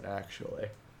Wilson, actually.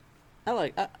 I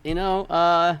like you know,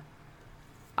 I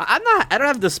don't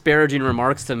have disparaging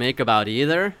remarks to make about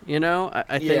either. You know,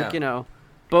 I Yeah. think you know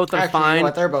both are Actually, you know fine.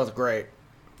 what? They're both great.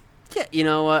 Yeah, you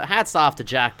know, hats off to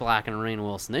Jack Black and Rainn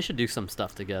Wilson. They should do some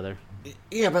stuff together.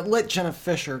 Yeah, but let Jenna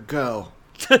Fisher go.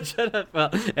 Well,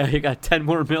 yeah, you got 10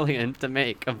 more million to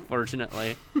make,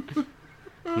 unfortunately.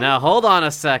 Now, hold on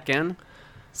a second.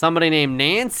 Somebody named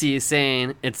Nancy is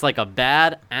saying it's like a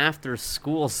bad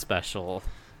after-school special.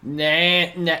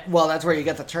 Well, that's where you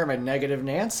get the term a negative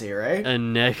Nancy, right? A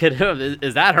negative?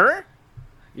 Is that her?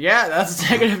 Yeah, that's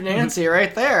negative Nancy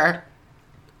right there.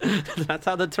 That's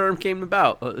how the term came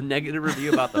about. A negative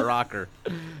review about The Rocker.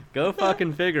 Go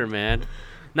fucking figure, man.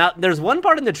 Now, there's one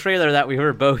part in the trailer that we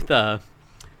were both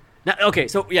Now, okay,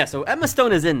 so Emma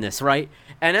Stone is in this, right?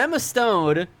 And Emma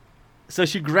Stone, so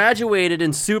she graduated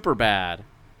in Superbad,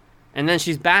 and then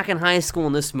she's back in high school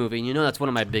in this movie. And you know that's one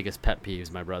of my biggest pet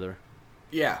peeves, my brother.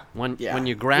 Yeah. When yeah.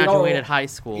 you graduated high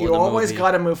school, in you the always movie,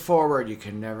 got to move forward. You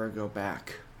can never go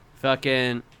back.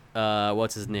 fucking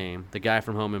what's his name? The guy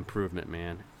from Home Improvement,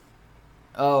 man.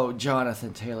 Oh,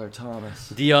 Jonathan Taylor Thomas.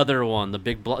 The other one, the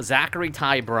big Zachary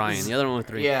Ty Bryan. The other one with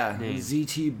three Yeah, names.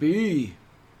 ZTB.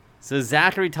 So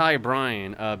Zachary Ty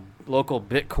Bryan, a local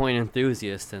Bitcoin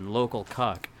enthusiast and local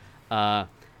cuck,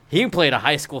 he played a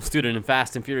high school student in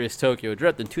Fast and Furious Tokyo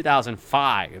Drift in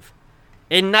 2005.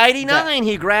 In 99,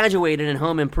 he graduated in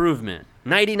Home Improvement.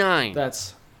 99.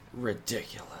 That's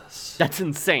ridiculous. That's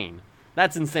insane.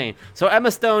 That's insane. So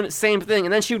Emma Stone, same thing.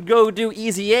 And then she would go do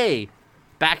Easy A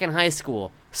back in high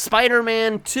school.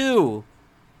 Spider-Man 2.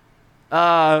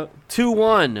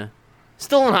 2-1.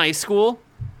 Still in high school.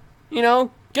 You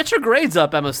know, get your grades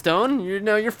up, Emma Stone. You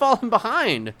know, you're falling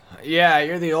behind. Yeah,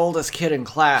 you're the oldest kid in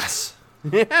class.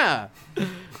 Yeah.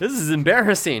 This is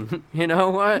embarrassing. You know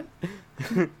what?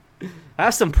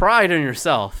 Have some pride in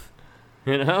yourself.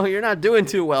 You know, you're not doing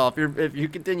too well if you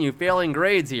continue failing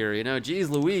grades here. You know, geez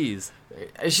Louise.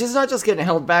 She's not just getting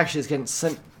held back, she's getting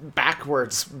sent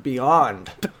backwards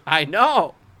beyond. I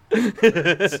know.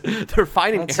 They're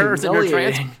finding That's errors in her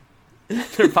humiliating.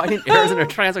 transcript. They're finding errors in her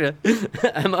transcript.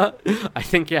 Emma, I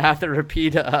think you have to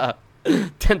repeat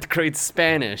 10th grade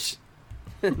Spanish.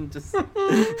 Just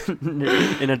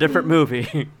in a different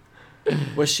movie.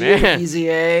 Was she Man. an easy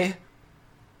A?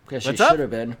 Because she What's up? should have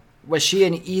been. Was she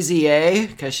an easy A?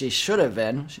 Because she should have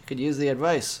been. She could use the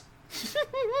advice.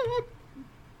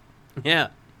 Yeah.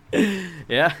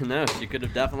 Yeah, no, she could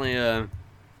have definitely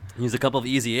used a couple of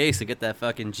easy A's to get that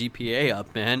fucking GPA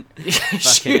up, man.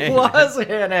 She A. was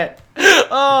in it.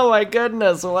 Oh my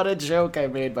goodness, what a joke I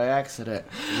made by accident.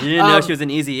 You didn't know she was an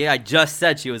easy A? I just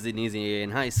said she was an easy A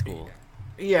in high school.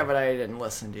 Yeah, but I didn't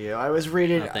listen to you. I was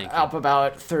reading thank you. up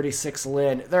about 36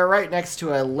 Lynn. They're right next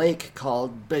to a lake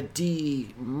called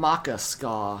Badi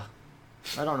Makaska.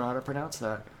 I don't know how to pronounce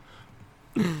that.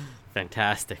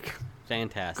 Fantastic.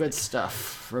 Fantastic. Good stuff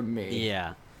from me.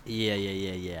 Yeah.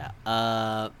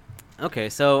 Okay,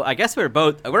 so I guess we're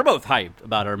both hyped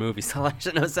about our movie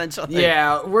selection, essentially.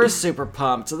 Yeah, we're super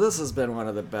pumped. So this has been one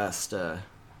of the best, Should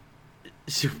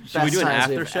best we do an times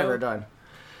after we've show? ever done.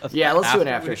 Of- Yeah, let's do an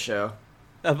after after show.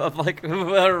 Of like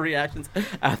our reactions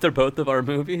after both of our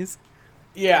movies.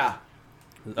 Yeah.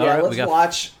 All Yeah, right, we let's got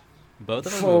watch. both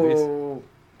of our movies. Oh,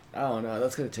 I don't know.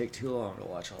 That's gonna take too long to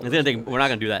watch all. I those think movies. we're not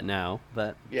gonna do that now,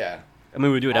 but Yeah. I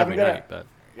mean we do it I'm every gonna- night. But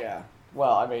Yeah.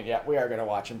 Well, I mean, yeah, we are gonna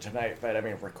watch them tonight, but I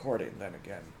mean, recording then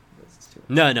again. This is too.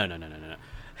 no.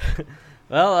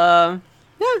 Well,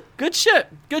 yeah, good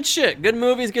shit, good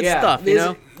movies, good stuff. You these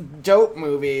know, dope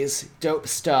movies, dope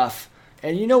stuff.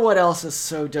 And you know what else is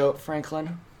so dope,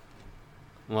 Franklin?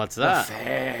 what's The that?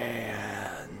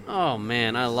 fan. Oh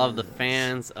man, I love the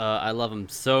fans. I love them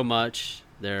so much.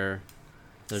 They're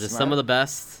just some Smart. of the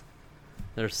best.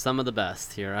 They're some of the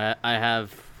best here. I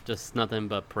have just nothing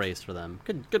but praise for them.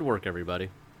 Good work, everybody.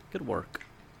 Good work.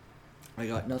 I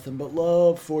got nothing but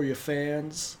love for you,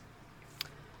 fans.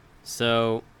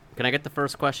 So, can I get the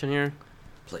first question here?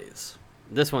 Please.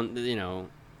 This one, you know,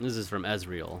 this is from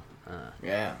Ezreal.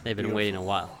 Yeah. They've been waiting a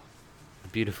while.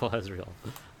 Beautiful Ezreal.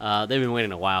 They've been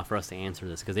waiting a while for us to answer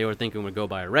this because they were thinking we'd go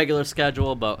by a regular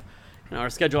schedule, but you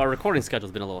know, our recording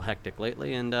schedule's been a little hectic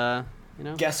lately, and you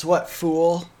know. Guess what,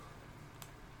 fool?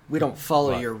 We don't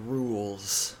follow What? your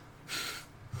rules.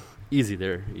 Easy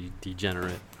there, you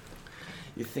degenerate.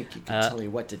 You think you can tell me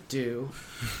what to do?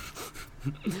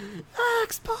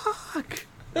 Xbox.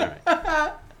 All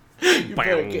right. You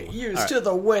better get used to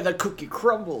the way the cookie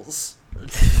crumbles.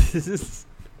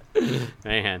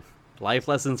 Man, life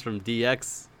lessons from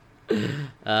DX. So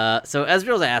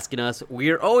Ezreal's asking us,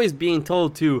 we're always being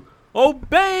told to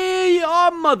obey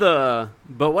your mother,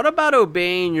 but what about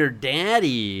obeying your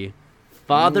daddy?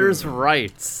 Father's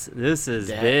rights. This is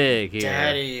big here.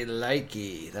 Daddy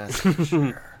likey, that's for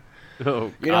sure.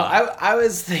 Oh, You know, God. I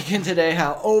was thinking today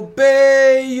how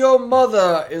obey your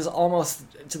mother is almost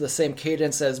to the same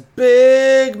cadence as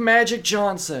Big Magic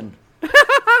Johnson.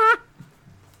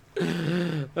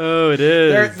 Oh, it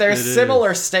is. They're It is.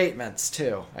 similar statements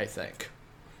too, I think.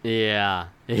 Yeah,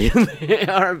 they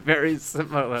are very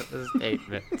similar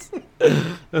statements.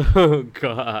 Oh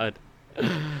God,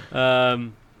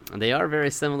 they are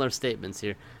very similar statements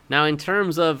here. Now, in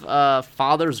terms of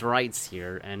father's rights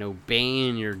here and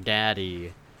obeying your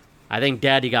daddy, I think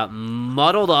daddy got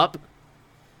muddled up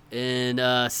in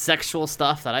sexual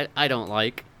stuff that I don't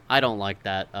like. I don't like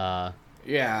that.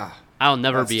 Yeah. I'll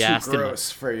never That's be too asked. gross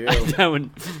for you. I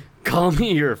would call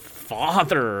me your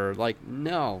father. Like,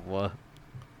 no.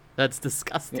 That's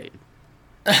disgusting.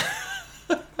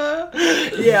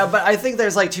 Yeah, but I think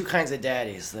there's like two kinds of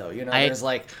daddies, though. You know, there's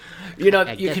like, you know,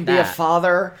 I you get can be a that.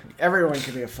 father. Everyone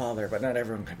can be a father, but not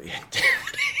everyone can be a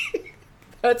daddy.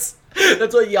 That's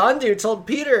what Yondu told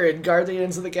Peter in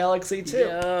Guardians of the Galaxy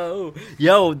 2.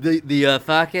 Yo, the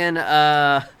fucking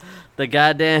the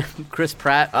goddamn Chris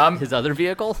Pratt, his other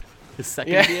vehicle, his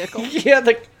second vehicle. Yeah,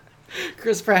 the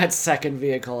Chris Pratt's second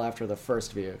vehicle after the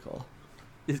first vehicle,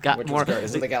 He's got which more. was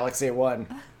Guardians of the Galaxy 1.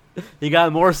 He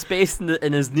got more space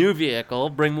in his new vehicle.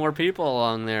 Bring more people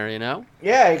along there, you know.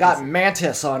 Yeah, he got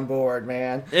Mantis on board,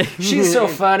 man. She's so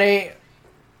funny.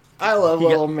 I love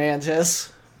little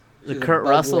Mantis. The She's a Kurt bug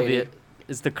Russell lady.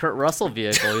 It's the Kurt Russell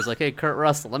vehicle. He's like, hey, Kurt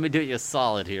Russell, let me do you a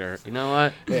solid here. You know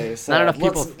what? Yeah, so Not enough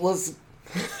people. let's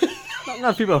Not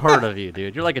enough people heard of you,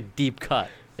 dude. You're like a deep cut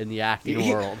in the acting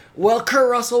world. Well, Kurt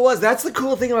Russell was. That's the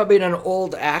cool thing about being an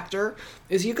old actor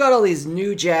is you got all these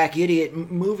new jack idiot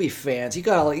movie fans. You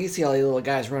see all these little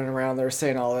guys running around there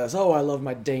saying all this. Oh, I love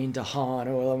my Dane DeHaan.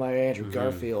 Oh, I love my Andrew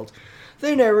Garfield.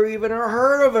 They never even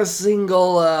heard of a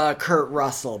single Kurt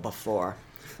Russell before.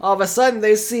 All of a sudden,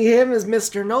 they see him as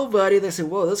Mr. Nobody. They say,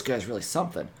 "Whoa, this guy's really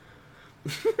something."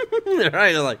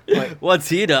 Right? They're like, what's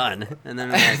he done? And then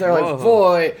They're whoa. like,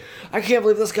 "Boy, I can't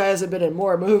believe this guy hasn't been in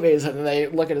more movies." And then they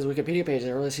look at his Wikipedia page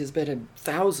and realize he's been in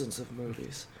thousands of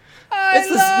movies.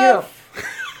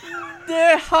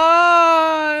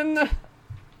 DeHaan.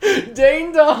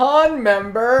 Dane DeHaan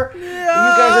member. You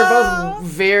guys are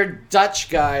both weird Dutch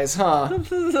guys, huh?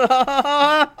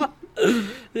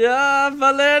 Yeah,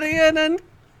 Valerian and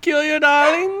Kill Your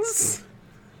Darlings.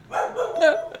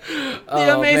 The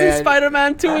Amazing man.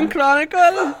 Spider-Man 2 and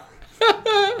Chronicle.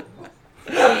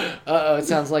 Uh-oh, it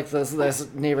sounds like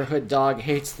this neighborhood dog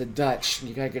hates the Dutch.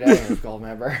 You gotta get out of here, Gold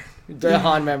member.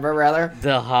 DeHaan member, rather.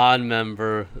 DeHaan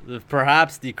member,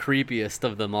 perhaps the creepiest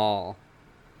of them all.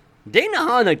 Dane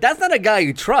DeHaan, like, that's not a guy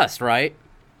you trust, right?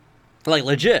 Like,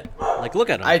 legit. Like, look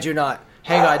at him. I do not.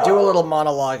 Hang on, do a little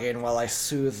monologuing while I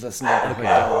soothe this neighborhood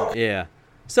dog. Yeah.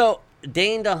 So,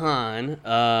 Dane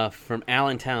DeHaan, from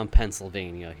Allentown,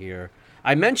 Pennsylvania here.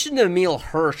 I mentioned Emil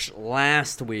Hirsch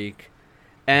last week,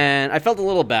 and I felt a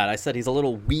little bad. I said he's a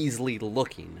little Weasley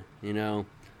looking, you know.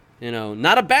 You know,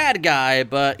 not a bad guy,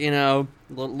 but, you know,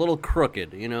 a little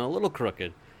crooked, you know, a little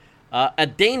crooked.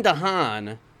 Dane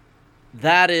DeHaan,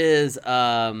 that is,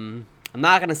 I'm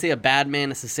not going to say a bad man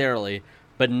necessarily,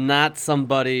 but not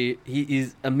somebody,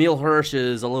 he's Emil Hirsch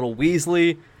is a little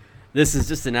Weasley. This is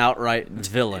just an outright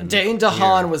villain. Dane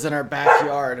DeHaan was in our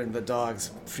backyard, and the dog's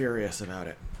furious about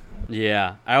it.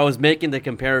 Yeah, I was making the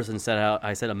comparison.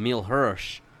 I said Emil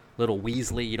Hirsch, little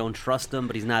Weasley. You don't trust him,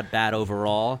 but he's not bad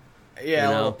overall. Yeah, You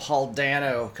a know? little Paul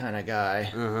Dano kind of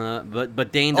guy.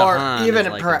 But Dane Or DeHaan even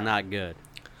is like per- not good.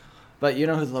 But you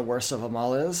know who the worst of them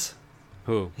all is?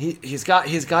 Who? He's got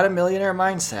a millionaire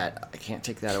mindset. I can't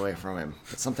take that away from him.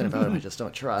 But something about him I just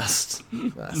don't trust.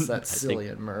 That's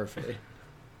Cillian Murphy.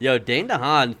 Yo, Dane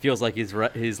DeHaan feels like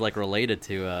he's like related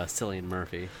to Cillian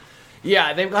Murphy.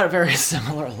 Yeah, they've got a very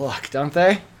similar look, don't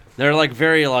they? They're like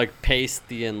very like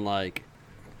pasty and like,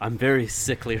 I'm very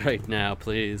sickly right now.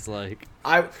 Please, like.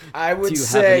 I would Do you have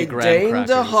say any graham Dane crackers?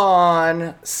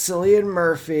 DeHaan, Cillian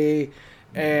Murphy,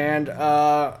 and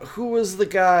who was the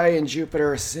guy in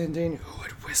Jupiter Ascending who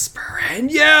would whisper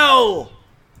and yell?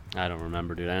 I don't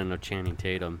remember, dude. I don't know Channing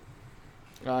Tatum.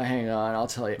 Hang on, I'll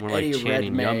tell you. More Eddie like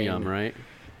Channing Redmayne. Yum Yum, right?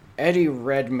 Eddie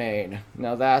Redmayne.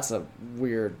 Now that's a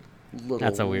weird little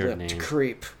That's a weird lipped name.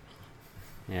 creep.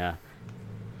 Yeah.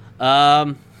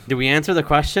 Did we answer the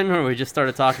question, or we just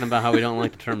started talking about how we don't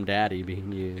like the term "daddy"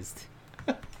 being used?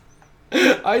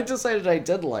 I decided I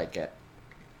did like it.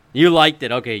 You liked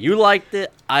it, okay? You liked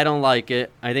it. I don't like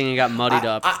it. I think it got muddied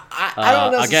up. I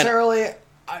don't again- necessarily.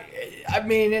 I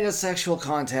mean, in a sexual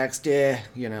context, you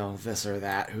know, this or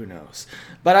that, who knows?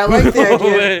 But I like the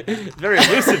idea. It's very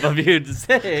elusive of you to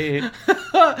say.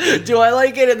 Do I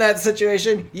like it in that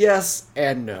situation? Yes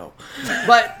and no.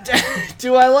 But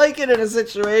do I like it in a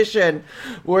situation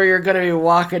where you're going to be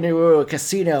walking to a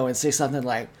casino and say something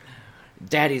like,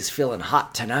 "Daddy's feeling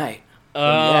hot tonight"?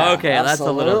 Oh, Yeah, okay, that's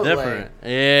a little absolutely. different.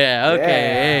 Yeah, okay.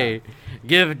 Yeah. Hey,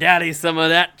 give Daddy some of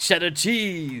that cheddar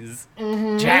cheese,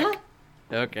 Jack.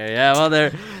 Okay, yeah.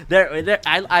 Well,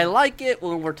 I like it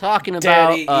when we're talking about.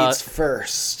 Daddy eats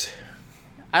first.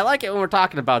 I like it when we're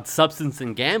talking about substance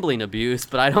and gambling abuse,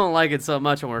 but I don't like it so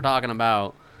much when we're talking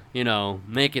about, you know,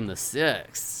 making the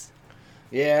six.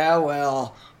 Yeah,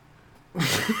 well.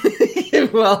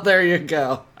 Well, there you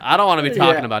go. I don't want to be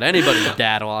talking Yeah. about anybody's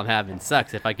dad while I'm having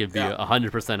sex, if I could be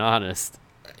 100% honest.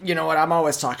 You know what? I'm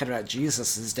always talking about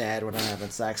Jesus' dad when I'm having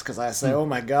sex because I say, "Oh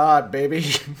my God, baby."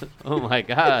 Oh my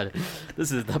God,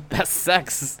 this is the best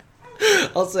sex.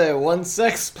 I'll say one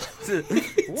sex,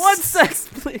 please. One sex,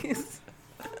 please.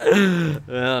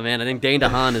 Oh man, I think Dane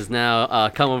DeHaan has now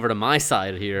come over to my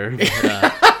side here. Getting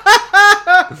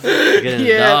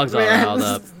the dogs all riled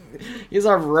up. He's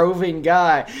a roving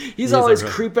guy. He's always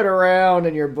creeping around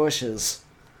in your bushes.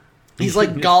 He's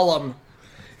like Gollum.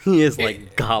 He is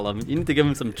like Gollum. You need to give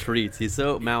him some treats. He's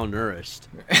so malnourished.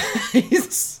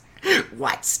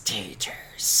 What's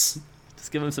taters?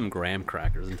 Just give him some graham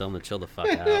crackers and tell him to chill the fuck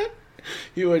out.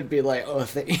 He would be like,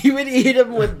 he would eat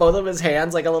him with both of his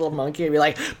hands like a little monkey and be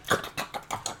like,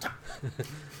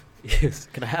 Yes,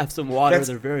 can I have some water?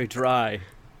 They're very dry.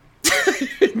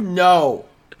 No.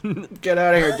 Get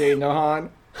out of here, Dane DeHaan.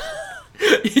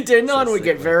 Dane DeHaan would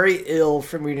get very ill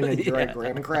from eating a dry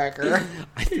graham cracker.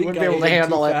 He wouldn't be able to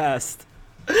handle it. Fast.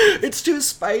 It's too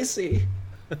spicy.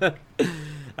 All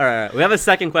right, we have a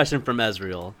second question from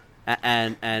Ezreal,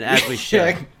 and as we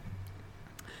should.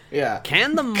 Yeah.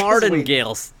 Can the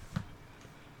Martingale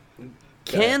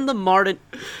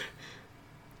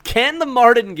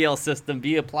system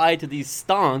be applied to these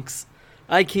stonks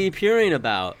I keep hearing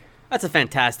about? That's a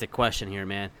fantastic question here,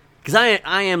 man. Because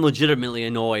I am legitimately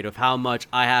annoyed with how much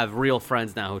I have real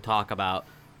friends now who talk about,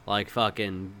 like,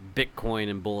 fucking Bitcoin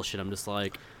and bullshit. I'm just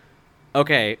like,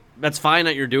 okay, that's fine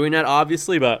that you're doing that,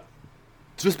 obviously, but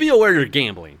just be aware you're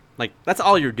gambling. Like, that's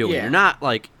all you're doing. Yeah. You're not,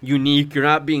 like, unique. You're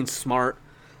not being smart.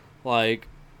 Like,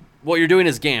 what you're doing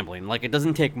is gambling. Like, it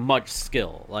doesn't take much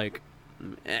skill. Like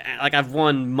I've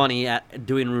won money at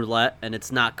doing roulette, and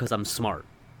it's not because I'm smart.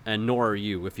 And nor are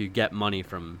you if you get money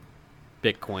from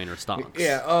Bitcoin or stocks.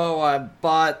 Yeah. Oh, I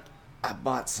bought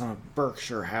some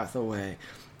Berkshire Hathaway.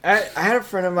 I had a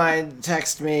friend of mine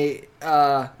text me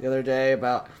the other day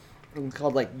about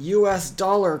called like U.S.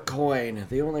 dollar coin,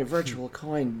 the only virtual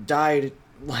coin tied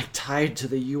to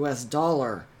the U.S.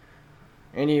 dollar,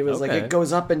 and he was like, it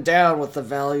goes up and down with the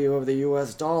value of the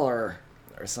U.S. dollar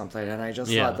or something. And I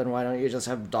just thought, then why don't you just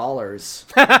have dollars?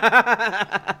 That's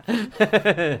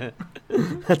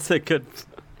a good.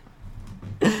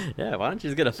 Yeah, why don't you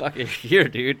just get a fucking here,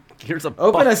 dude? Here's a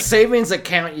Open a savings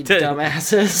account, you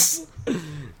dumbasses.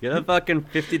 Get a fucking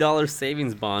 $50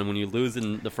 savings bond when you lose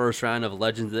in the first round of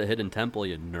Legends of the Hidden Temple,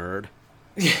 you nerd.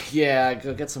 Yeah,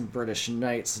 go get some British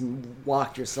Knights and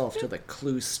walk yourself to the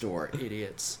Clue store,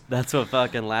 idiots. That's what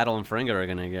fucking Laddle and Fringa are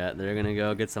gonna get. They're gonna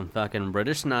go get some fucking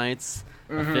British Knights,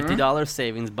 a $50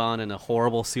 savings bond, and a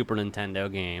horrible Super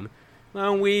Nintendo game.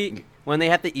 When they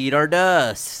have to eat our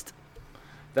dust.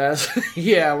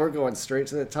 Yeah, we're going straight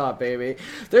to the top, baby.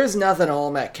 There's nothing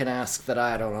Olmec can ask that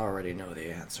I don't already know the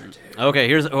answer to.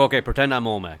 Okay, pretend I'm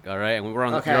Olmec, all right? And we're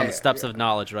on the steps of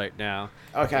knowledge right now.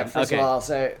 Okay, first of all, I'll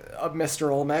say,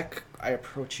 Mr. Olmec, I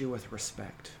approach you with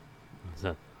respect.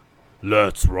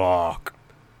 Let's rock.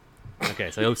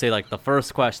 Okay, so he'll say, like, the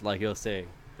first question, like, he'll say,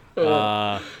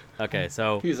 okay,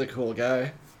 so... He's a cool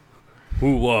guy.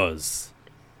 Who was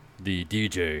the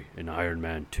DJ in Iron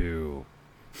Man 2?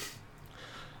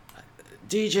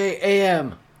 DJ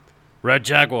AM. Red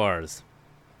Jaguars.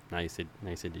 Now you say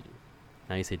DJ.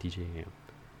 Now you say DJ AM.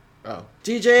 Oh,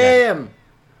 DJ AM.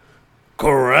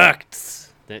 Correct.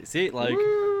 See, like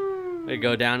we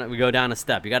go down a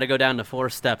step. You got to go down to 4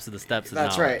 steps of the steps of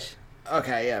knowledge. That's right.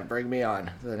 Okay, yeah, bring me on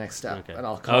to the next step, and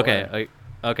I'll call Okay.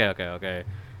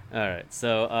 All right.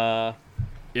 So,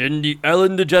 in the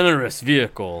Ellen DeGeneres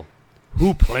vehicle,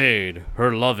 who played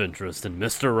her love interest in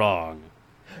Mr. Wrong?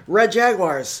 Red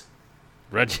Jaguars.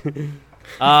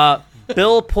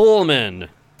 Bill Pullman.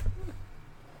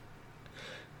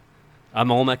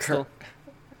 I'm Olmec still?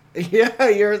 Yeah,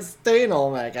 you're staying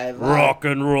Olmec. Rock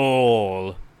and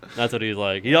roll. That's what he's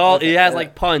like. He has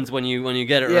like puns when you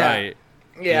get it right.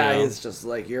 Yeah, you know? he's just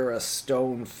like, you're a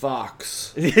stone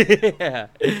fox. Yeah,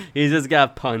 he's just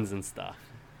got puns and stuff.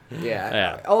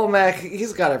 Yeah. Olmec,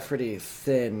 he's got a pretty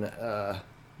thin,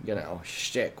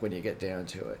 shtick when you get down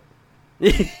to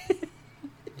it.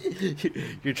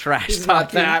 You're trash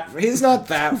talking. He's not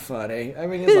that funny. I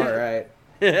mean, he's all right.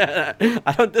 Yeah,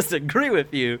 I don't disagree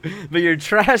with you, but you're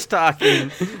trash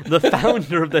talking the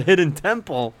founder of the Hidden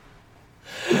Temple.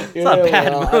 It's a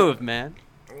bad move, man.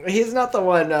 He's not the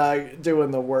one doing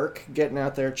the work, getting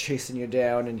out there chasing you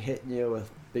down and hitting you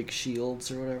with big shields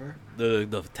or whatever.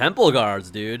 The temple guards,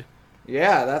 dude.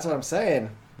 Yeah, that's what I'm saying.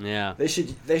 Yeah. They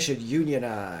should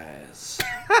unionize.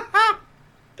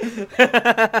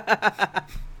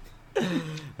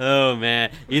 Oh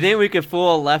man, you think we could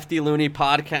fool a lefty loony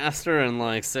podcaster and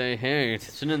like say, hey,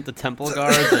 shouldn't the temple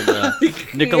guards and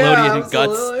Nickelodeon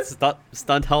Guts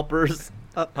stunt helpers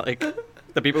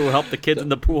The people who help the kids in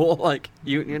the pool, like,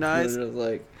 They're unionize. just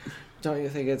like, don't you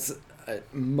think it's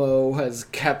Mo has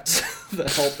kept the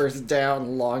helpers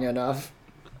down long enough?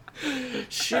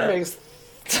 She makes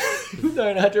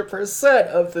 900%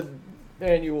 of the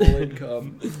annual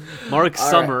income. Mark All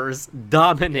right. Summers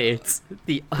dominates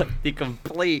the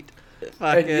complete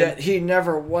fucking... And yet he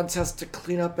never once has to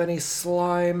clean up any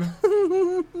slime.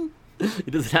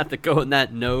 He doesn't have to go in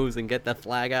that nose and get that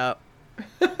flag out.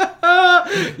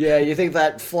 Yeah, you think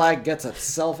that flag gets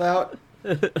itself out?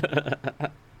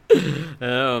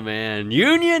 Oh, man.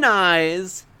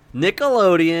 Unionize!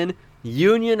 Nickelodeon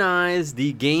unionized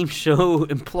the game show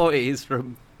employees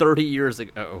from 30 years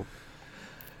ago.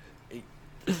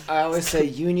 I always say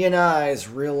unionize,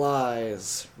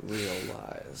 realize.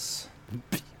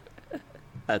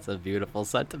 That's a beautiful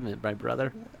sentiment, my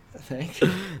brother. Thank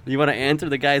you. You want to answer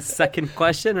the guy's second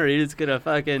question, or are you just going to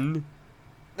fucking...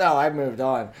 No, I moved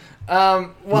on.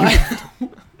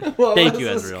 What Thank was you,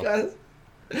 this Ezreal. guy's-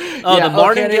 Oh, Yeah, the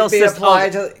Martingale can it be system.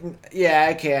 applied to- Yeah,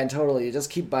 I can totally. You just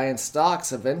keep buying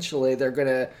stocks. Eventually,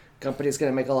 company's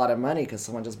gonna make a lot of money because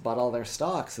someone just bought all their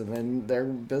stocks, and then their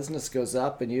business goes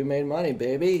up, and you made money,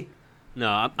 baby. No,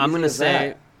 I'm Easy gonna as say,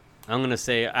 that. I'm gonna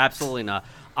say absolutely not.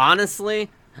 Honestly,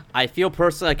 I feel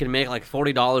personally I could make like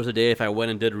 $40 a day if I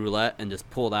went and did roulette and just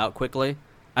pulled out quickly.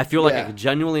 I feel like I Yeah. could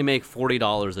genuinely make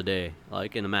 $40 a day,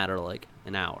 like in a matter of like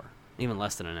an hour, even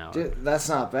less than an hour. Dude, that's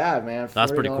not bad, man.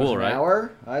 That's pretty $40 cool, an right?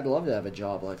 Hour? I'd love to have a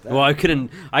job like that. Well, I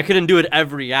couldn't do it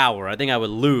every hour. I think I would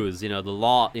lose. You know, the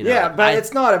law. You know, Yeah, but I-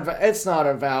 it's not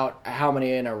about how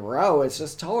many in a row. It's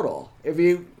just total. If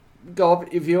you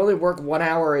only work 1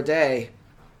 hour a day,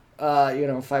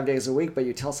 5 days a week, but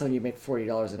you tell someone you make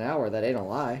 $40 an hour, that ain't a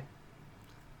lie.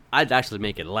 I'd actually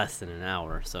make it less than an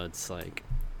hour. So it's like,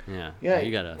 yeah, Yeah,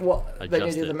 you gotta Well, then you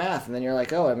adjust do it. the math, and then you're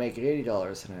like, oh, I make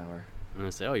 $80 an hour. And I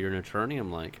say, oh, you're an attorney.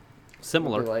 I'm like, You're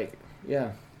similar. like,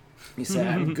 yeah. You say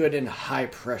I'm good in high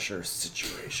pressure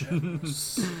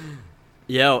situations.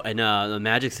 Yo, and the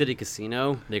Magic City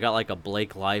Casino, they got like a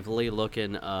Blake Lively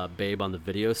looking babe on the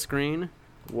video screen,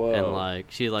 Whoa. and like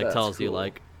she like that's tells you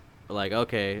cool. like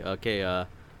okay,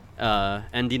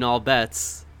 ending all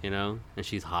bets, and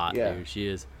she's hot, Yeah.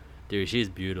 dude, she's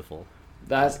beautiful.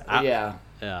 That's I- yeah.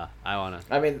 Yeah, I wanna.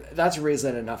 I mean, that's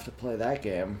reason enough to play that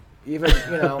game. Even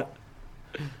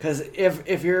because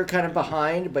if you're kind of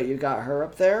behind, but you got her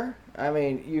up there, I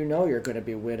mean, you're going to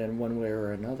be winning one way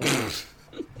or another.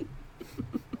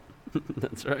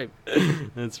 That's right.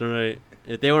 That's right.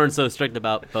 If they weren't so strict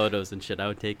about photos and shit,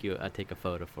 I'd take a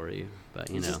photo for you.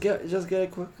 But Just get a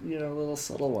quick, little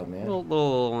subtle one, man.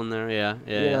 little one there. Yeah,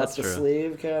 yeah, that's up the true.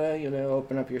 sleeve, kind of,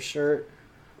 open up your shirt.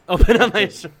 Open up my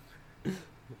shirt.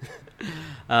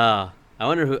 I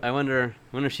wonder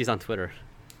if she's on Twitter.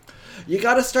 You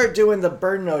got to start doing the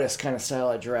burn notice kind of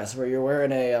style of dress, where you're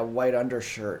wearing a white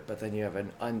undershirt, but then you have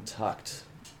an untucked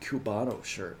Cubano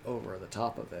shirt over the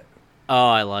top of it. Oh,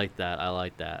 I like that.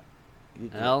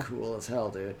 You'd Hell. look cool as hell,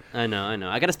 dude. I know.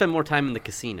 I got to spend more time in the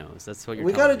casinos. That's what you're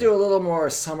We got to telling do me. a little more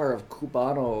summer of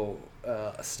Cubano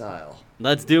style.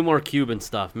 Let's do more Cuban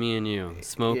stuff, me and you.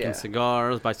 Smoking Yeah.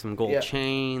 cigars, buy some gold Yeah.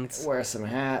 chains. Wear some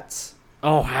hats.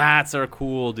 Oh, hats are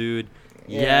cool, dude.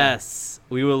 Yeah. Yes.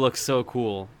 We will look so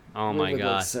cool. Oh We my would look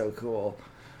god. so cool.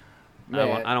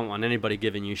 I don't want anybody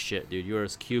giving you shit, dude. You're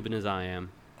as Cuban as I am.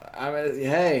 I mean,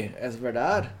 hey, es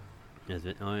verdad. Is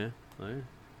it? Oh yeah.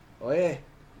 Oye.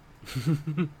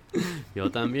 Yo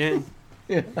también.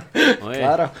 Yeah. Oye.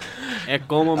 Claro. Es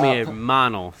como mi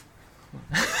hermano.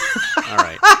 All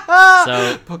right.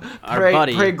 So our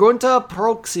buddy. Pregunta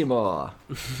próxima.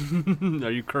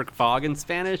 Are you Kirk Fogg in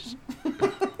Spanish?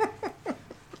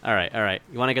 All right.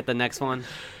 You want to get the next one?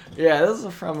 Yeah, this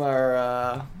is from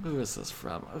our. Who is this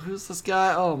from? Who's this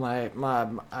guy? Oh my!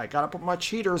 I gotta put my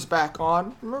cheaters back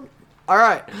on. All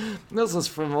right, this is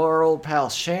from our old pal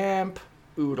Champ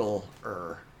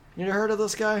Oodle-er. You ever heard of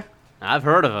this guy? I've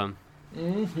heard of him.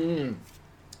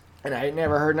 And I ain't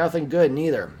never heard nothing good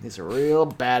neither. He's a real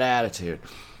bad attitude.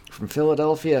 From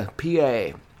Philadelphia, PA.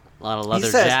 A lot of leather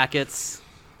says- jackets.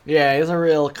 Yeah, he's a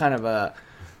real kind of a.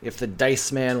 If the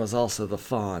Dice Man was also the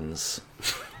Fonz.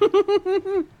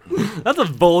 That's a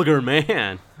vulgar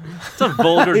man. That's a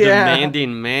vulgar, Yeah.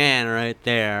 demanding man right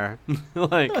there.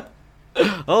 Like,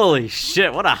 holy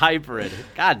shit, what a hybrid.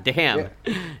 God damn. Yeah.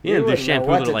 You didn't do wouldn't know shampoo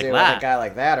what to like do with a that. guy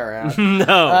like that around.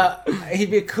 No. He'd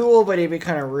be cool, but he'd be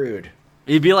kind of rude.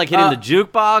 He'd be like hitting uh, the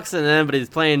jukebox, but he's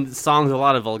playing songs with a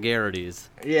lot of vulgarities.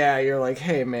 Yeah, you're like,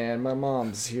 hey man, my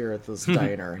mom's here at this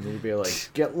diner, and you'd be like,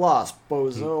 get lost,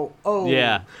 bozo. Oh.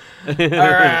 Yeah.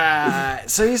 Alright.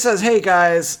 So he says, hey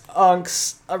guys,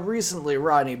 unks, recently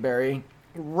Rodney Berry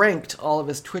ranked all of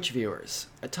his Twitch viewers.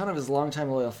 A ton of his longtime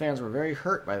loyal fans were very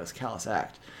hurt by this callous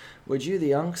act. Would you,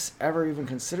 the Unks, ever even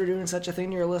consider doing such a thing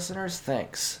to your listeners?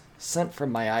 Thanks. Sent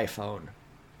from my iPhone.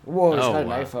 Whoa, he's got an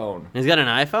iPhone. He's got an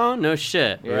iPhone? No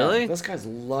shit. Yeah, Really? This guy's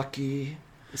lucky.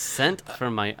 Sent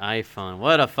from my iPhone.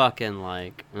 What a fucking,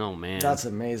 like, oh, man. That's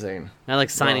amazing. I like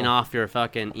signing Whoa. off your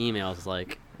fucking emails,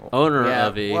 like, owner Yeah.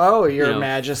 of a... Whoa, you Your know,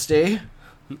 Majesty.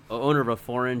 owner of a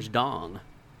 4-inch dong.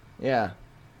 Yeah.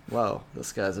 Whoa,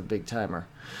 this guy's a big timer.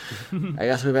 I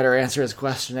guess we better answer his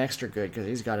question extra good because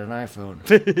he's got an iPhone.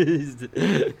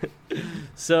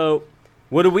 So,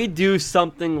 would we do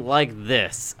something like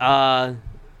this? No,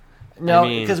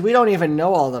 mean- because we don't even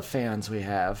know all the fans we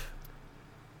have.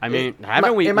 I mean, It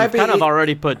haven't we? it We've might be- kind of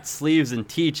already put Sleeves and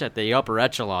Teach at the upper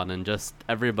echelon, and just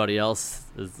everybody else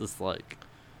is just like.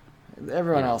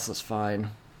 Everyone Yeah. else is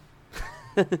fine.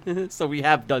 So we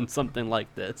have done something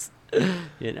like this.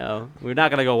 You know, we're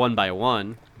not gonna go one by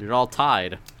one. You're all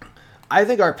tied. I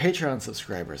think our Patreon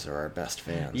subscribers are our best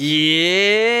fans.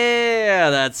 Yeah,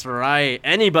 that's right.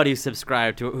 Anybody who's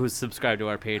subscribed to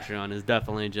our Patreon is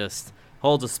definitely just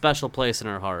holds a special place in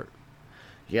our heart.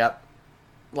 Yep.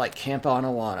 Like Camp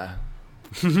Anawana.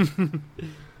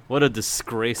 What a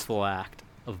disgraceful act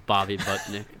of Bobby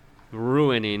Butnick,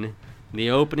 ruining the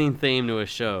opening theme to a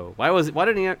show. Why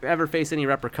didn't he ever face any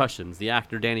repercussions? The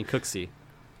actor Danny Cooksey.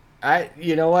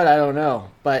 You know what? I don't know.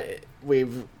 But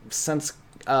we've since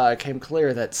came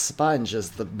clear that Sponge is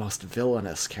the most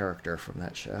villainous character from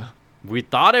that show. We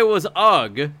thought it was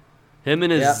Ugg, him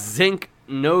and his Yep. zinc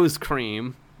nose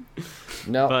cream.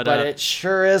 No, But, but it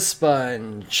sure is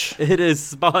Sponge. It is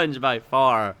Sponge by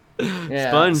far.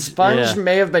 Yeah, Sponge yeah.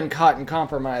 may have been caught and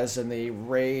compromised in the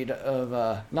raid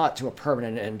of, not to a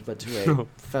permanent end, but to a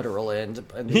federal end,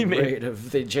 in the raid of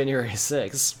the January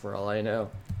 6th, for all I know.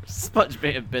 Sponge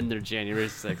may have been there January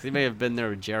 6th. He may have been there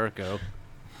with Jericho.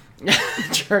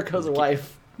 Jericho's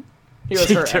wife. He was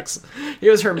her he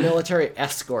was her military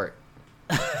escort.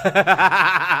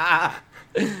 I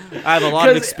have a lot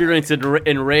of experience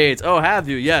in raids. Oh, have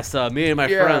you? Yes, me and my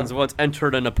Yeah. friends once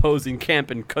entered an opposing camp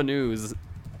in canoes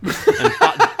and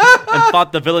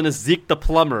fought the villainous Zeke the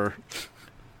plumber.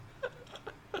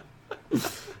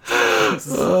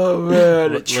 Oh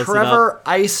man, Listen Trevor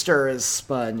Eister is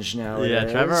Sponge now. Yeah,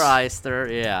 Trevor Eister,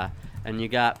 yeah. And you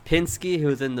got Pinsky,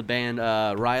 who's in the band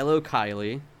Rilo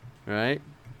Kiley, right?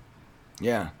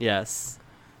 Yeah. Yes.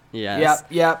 Yes.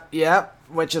 Yep.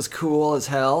 Which is cool as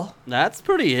hell. That's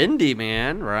pretty indie,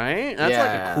 man, right? That's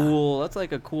Yeah.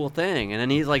 like a cool thing. And then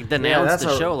he's like denounced that's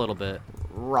the a- show a little bit.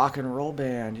 Rock and roll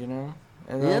band, you know.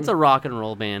 And Yeah, it's a rock and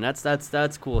roll band.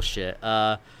 That's cool shit.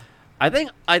 And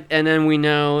then we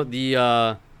know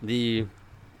the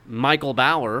Michael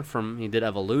Bauer he did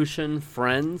Evolution,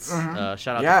 Friends. Shout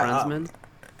out to Friendsman.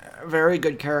 very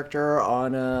good character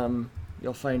on.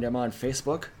 You'll find him on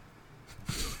Facebook.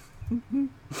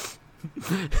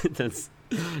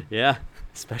 Yeah,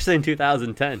 especially in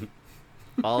 2010.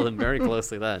 Followed him very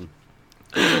closely then.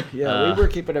 Yeah, we were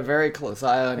keeping a very close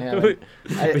eye on him. We've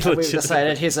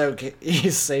decided he's okay.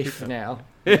 He's safe now.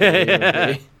 He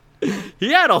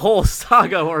had a whole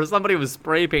saga where somebody was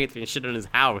spray painting shit in his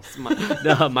house.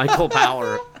 Michael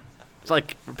Bauer,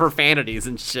 like profanities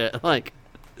and shit. Like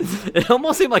it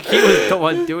almost seemed like he was the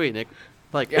one doing it.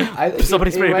 Like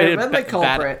somebody spray painted the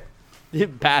culprit.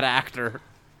 bad actor.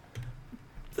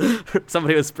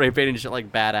 Somebody was spray painting shit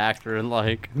like bad actor and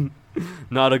like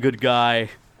not a good guy.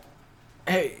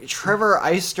 Hey, Trevor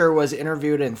Eister was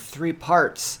interviewed in 3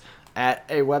 parts at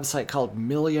a website called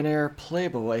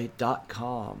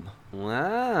MillionairePlayboy.com.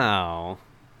 Wow.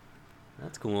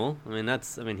 That's cool. I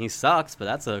mean, he sucks, but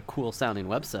that's a cool sounding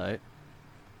website.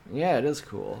 Yeah, it is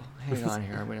cool. Hang on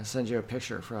here. I'm going to send you a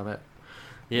picture from it.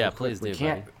 Yeah, Real quick. please We do.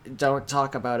 can't. Don't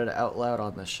talk about it out loud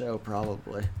on the show,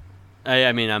 probably.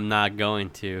 I mean, I'm not going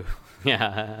to.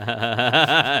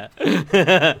 Yeah.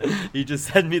 You just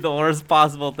said me the worst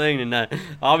possible thing, and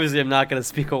obviously I'm not going to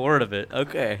speak a word of it.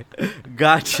 Okay.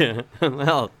 Gotcha.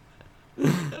 Well,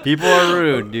 people are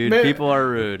rude, dude. Maybe- People are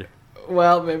rude.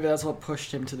 Well, maybe that's what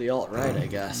pushed him to the alt-right, I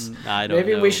guess. I don't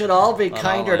Maybe know we should all be about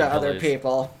kinder to alt-right other bullies.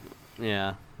 people.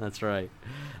 Yeah, that's right.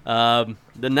 The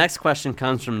next question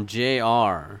comes from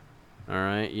JR. All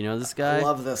right, you know this guy? I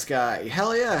love this guy.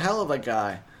 Hell yeah, hell of a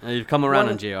guy. You've come around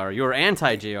One on JR. You were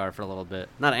anti-JR for a little bit.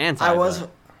 Not anti, I was. but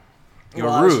you were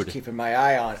well, I was rude. just keeping my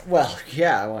eye on. Well,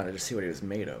 yeah, I wanted to see what he was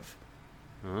made of.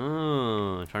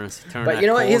 Oh, trying to turn But that you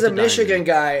know what? coal He's to a Michigan diamond.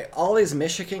 guy. All these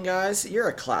Michigan guys, you're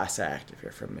a class act if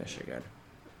you're from Michigan.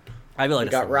 I feel like We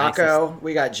that's got the nicest- Rocco.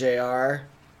 We got JR. These are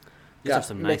Got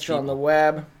some nice Mitchell on the people.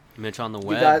 web. Mitch on the You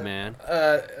web, man.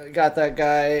 Got that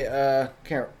guy.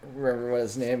 Can't remember what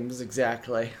his name is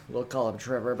exactly. We'll call him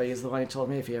Trevor, but he's the one who told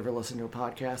me if he ever listened to a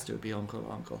podcast, it would be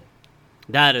Uncle.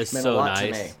 That is Meant so a lot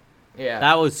to nice. me. Yeah,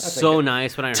 That was that's a so good-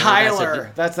 nice when I heard Tyler,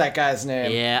 that. that's that guy's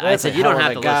name. Yeah, That's I a said you don't hell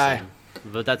have of to a guy.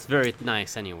 listen, but that's very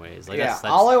nice, anyways. Like, Yeah, that's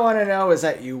all I want to know is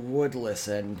that you would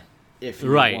listen if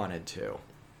you Right. wanted to.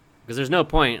 because there's no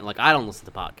point. Like, I don't listen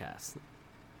to podcasts.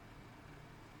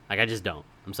 Like, I just don't.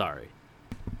 I'm sorry.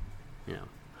 You know,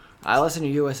 I listen to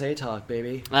USA Talk,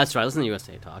 baby. that's right. Listen to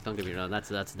USA Talk. Don't get me wrong. That's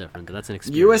different. That's an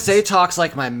experience. USA Talk's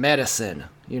like my medicine.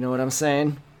 You know what I'm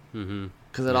saying? Mm-hmm.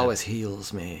 Because it Yeah. always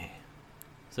heals me.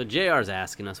 So JR's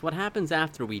asking us, what happens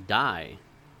after we die?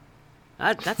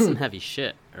 That's some heavy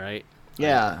shit, right?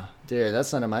 Yeah, dude,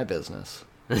 that's none of my business.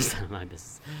 It's none of my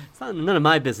business. It's not none of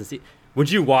my business.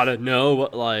 Would you want to know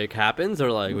what like happens,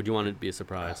 or like would you want it to be a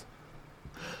surprise?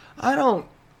 I don't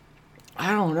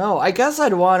know. I guess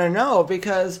I'd want to know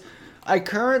because I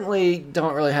currently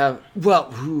don't really have. Well,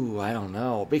 I don't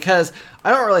know because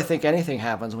I don't really think anything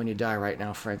happens when you die right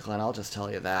now, Franklin. I'll just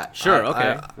tell you that. Sure,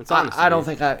 okay. That's honest I of don't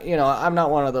you. think I'm not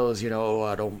one of those.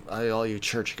 All you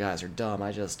church guys are dumb.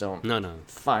 I just don't No.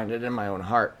 find it in my own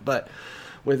heart. But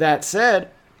with that said,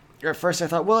 at first I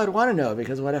thought, well, I'd want to know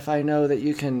because what if I know that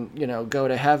you can, go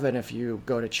to heaven if you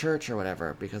go to church or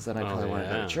whatever? Because then I probably want to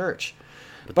go yeah. to church.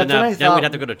 But then, I then thought, we'd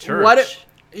have to go to church. What if,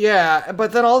 yeah,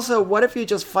 but then also, what if you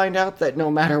just find out that no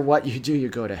matter what you do, you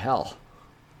go to hell?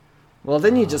 Well,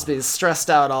 then you'd just be stressed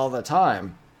out all the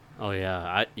time. Oh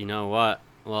yeah, you know what?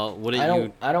 Well, wouldn't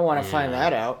I don't want to find Yeah.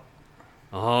 that out.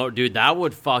 Oh, dude, that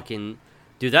would fucking,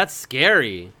 dude, that's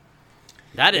scary.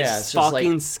 That is Yeah, it's just like-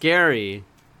 fucking scary.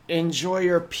 Enjoy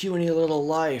your puny little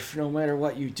life. No matter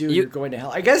what you do, You- you're going to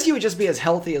hell. I guess you would just be as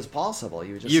healthy as possible.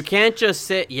 You would just You can't just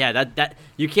say, yeah, that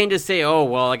you can't just say, oh,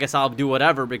 well, I guess I'll do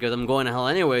whatever because I'm going to hell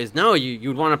anyways. No,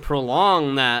 you'd want to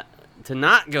prolong that to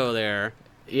not go there.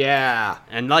 yeah.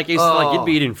 And like you said, like you'd Oh.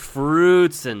 be eating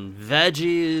fruits and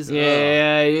veggies.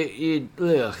 Ugh.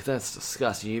 Yeah, ugh, that's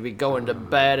disgusting. You'd be going to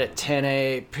bed at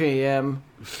 10 p.m.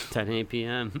 10 8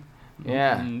 p.m.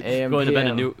 Yeah, a.m. Going to bed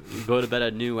at PM. go to bed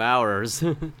at new hours.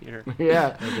 Here.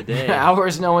 Yeah, the day.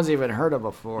 hours no one's even heard of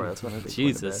before. That's when I'd be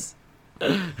going to bed. Jesus.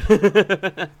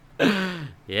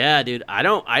 Yeah, dude. I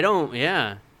don't.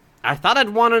 Yeah. I thought I'd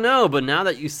want to know, but now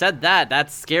that you said that,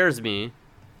 that scares me,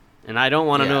 and I don't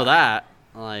want to know Yeah. that.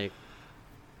 Like,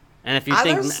 and if you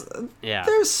think, yeah,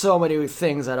 There's so many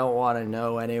things I don't want to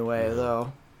know anyway,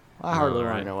 though. I hardly want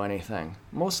right. to know anything.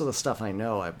 Most of the stuff I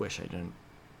know, I wish I didn't.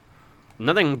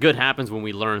 nothing good happens when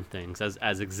we learn things,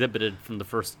 as exhibited from the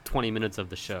first 20 minutes of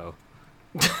the show.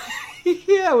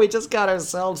 Yeah, we just got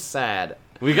ourselves sad.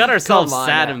 We got ourselves Come on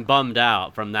sad now. and bummed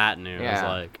out from that news. Yeah.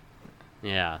 Like,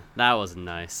 yeah, that was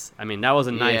nice. I mean, that was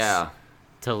nice Yeah,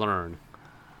 to learn.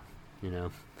 You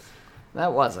know.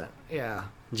 that wasn't. Yeah.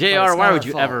 JR, it's why not would our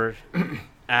you fault. ever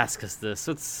ask us this?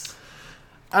 It's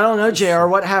I don't know, JR.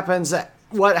 What happens?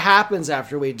 What happens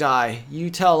after we die? You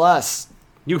tell us.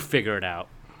 you figure it out.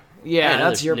 Yeah, Hey, another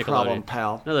that's your Nickelodeon- problem,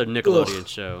 pal. Another Nickelodeon Ugh.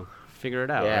 show. Figure it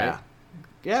out, Yeah. right?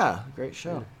 Yeah, great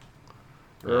show.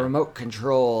 Yeah. Remote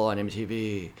control on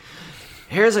MTV.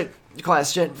 Here's a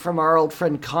question from our old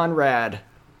friend Conrad.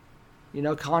 You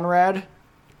know Conrad?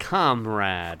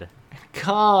 Comrade.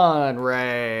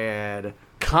 Conrad.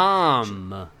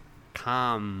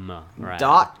 Comrade.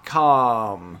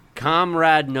 .com.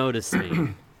 Comrade noticed me.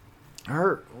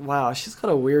 Wow, she's got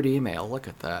a weird email. Look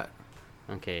at that.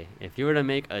 Okay, if you were to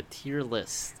make a tier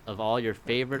list of all your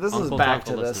favorite This Uncle is back Dunkel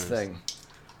to this listeners, thing.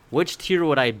 which tier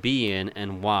would I be in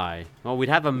and why? Well, we'd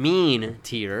have a mean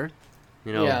tier.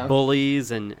 You know, Yeah.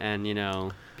 bullies and you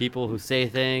know, people who say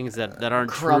things that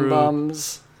aren't Crumb true.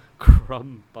 bums.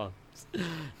 Crumb bums.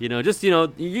 You know, just, you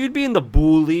know, you'd be in the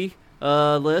bully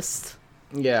list.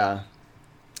 Yeah.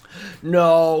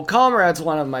 No, Comrade's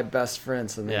one of my best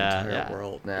friends in the Yeah, entire yeah.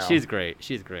 world now. She's great.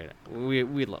 She's great. We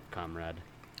love Comrade.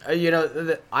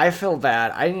 I feel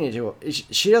bad. I need to.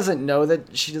 She doesn't know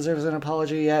that she deserves an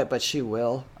apology yet, but she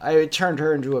will. I turned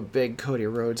her into a big Cody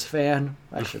Rhodes fan.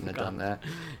 I shouldn't have done that.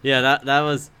 Yeah, that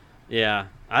was. Yeah,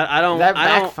 I don't. That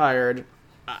I don't. backfired.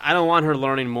 I don't want her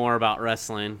learning more about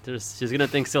wrestling. She's gonna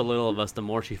think so little of us the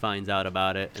more she finds out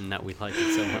about it, and that we like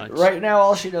it so much. Right now,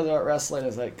 all she knows about wrestling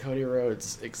is that Cody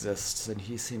Rhodes exists, and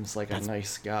he seems like a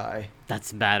nice guy.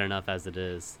 That's bad enough as it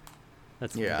is.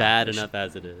 That's Yeah, bad we should- enough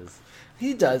as it is.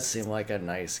 He does seem like a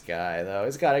nice guy, though.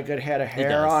 He's got a good head of hair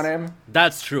does. on him.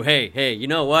 That's true. Hey, you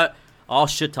know what? All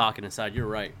shit talking aside, you're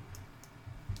right.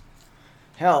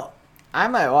 Hell, I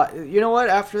might you know what?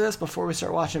 After this, before we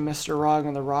start watching Mr. Wrong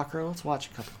and the Rocker, let's watch a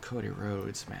couple Cody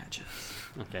Rhodes matches.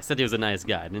 Okay, I said he was a nice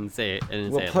guy. I didn't say it.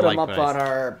 We'll put him up on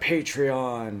our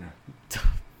Patreon.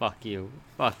 Fuck you.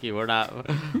 Fuck you. We're not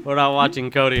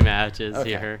watching Cody matches Okay,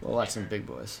 here. we'll watch some big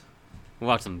boys. We'll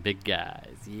watch some big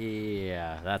guys.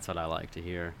 Yeah, that's what I like to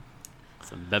hear.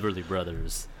 Some Beverly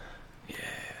Brothers.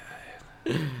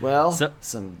 Well, So-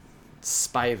 some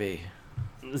Spivey.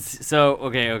 So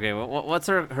okay. What's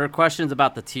her questions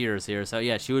about the tiers here? So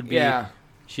yeah, she would be. Yeah.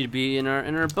 She'd be in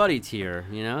her buddy tier.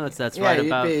 You know, that's Yeah, right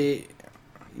about.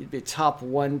 you'd be top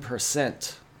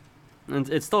 1%. And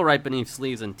it's still right beneath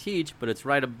Sleeves and Teach, but it's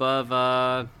right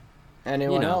above.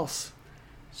 Anyone You know. else?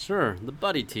 Sure, the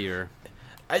buddy tier.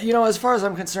 You know, as far as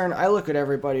I'm concerned, I look at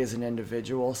everybody as an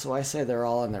individual, so I say they're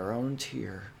all in their own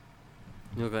tier.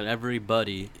 You look at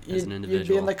everybody as an individual. You'd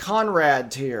be in the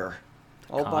Conrad tier,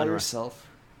 all by Conrad. yourself.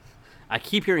 I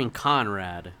keep hearing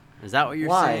Conrad. Is that what you're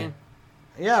Why? saying?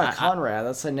 Yeah, Conrad,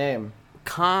 that's the name.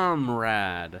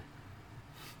 Comrade.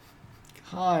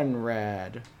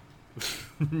 Conrad.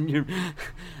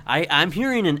 I'm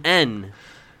hearing an N.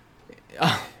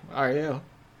 Oh, are you?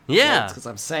 Yeah. because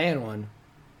I'm saying one.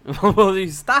 Well, you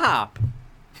stop.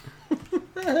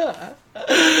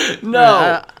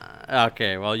 No,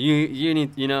 Okay. Well, you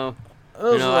need those know,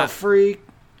 are I- the free.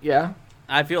 Yeah.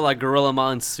 I feel like Gorilla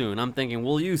Monsoon. I'm thinking,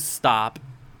 will you stop?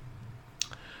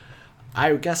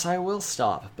 I guess I will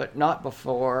stop, but not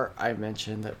before I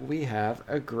mention that we have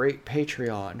a great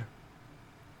Patreon.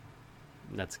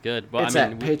 That's good. Well, It's I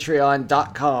mean, at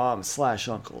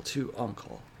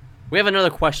patreon.com/uncle2uncle. we have another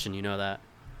question. You know that?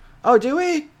 Oh, do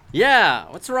we? Yeah.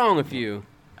 What's wrong with you?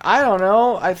 I don't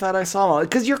know. I thought I saw one.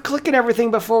 Because you're clicking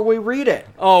everything before we read it.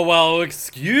 Oh well,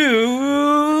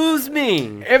 excuse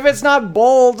me. If it's not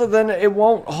bold, then it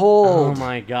won't Oh hold.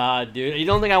 my god, dude. You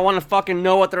don't think I want to fucking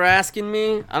know what they're asking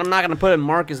me? I'm not going to put in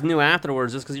Marcus New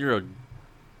afterwards just because you're a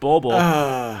bobo.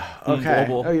 Okay.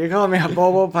 Bobo. Oh, you're calling me a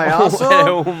bobo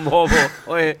payaso? Un bobo.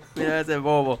 Oye, mira ese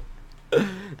bobo.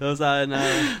 No sabe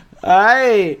nada.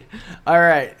 All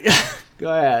right.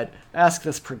 Go ahead. Ask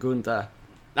this pregunta.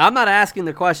 I'm not asking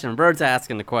the question. Bert's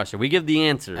asking the question. We give the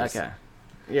answers. Okay.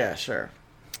 Yeah, sure.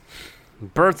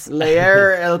 Bert's...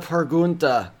 Leer el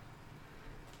pregunta.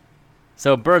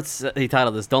 So Bert's... He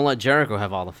titled this, Don't Let Jericho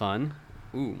Have All the Fun.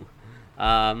 Ooh.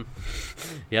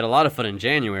 He had a lot of fun in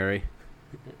January.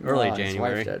 Early Oh,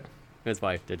 January. His wife did. His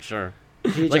wife did, sure.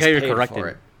 He Like just how you're paid correcting. for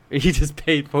it. He just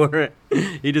paid for it.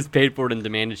 He just paid for it and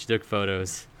demanded she took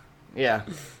photos Yeah.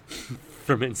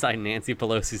 from inside Nancy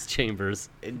Pelosi's chambers,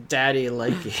 Daddy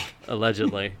likey.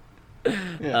 allegedly.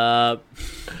 Yeah.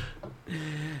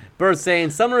 Bird saying,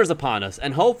 summer is upon us,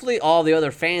 and hopefully all the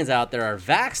other fans out there are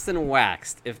vaxxed and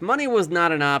waxed. If money was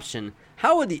not an option,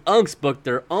 how would the Unks book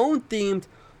their own themed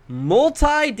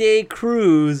multi-day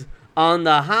cruise on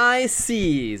the high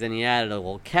seas? And he added a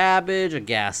little cabbage, a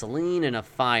gasoline, and a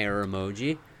fire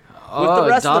emoji. Oh, the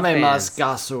rest of the dame mas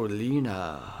fans.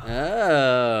 gasolina.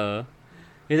 Oh.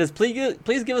 He says,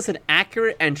 please give us an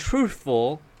accurate and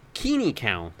truthful kini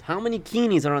count. How many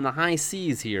kinis are on the high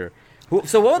seas here?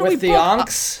 So what do we With the book?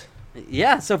 Unks?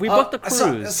 Yeah, so if we book the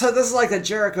cruise. So this is like a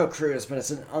Jericho cruise, but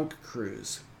it's an Unk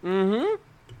cruise. Mm-hmm.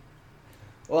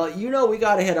 Well, you know we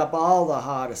got to hit up all the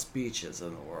hottest beaches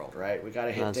in the world, right? We got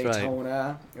to hit That's right.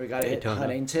 Daytona. We got to hit Daytona.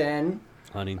 Huntington.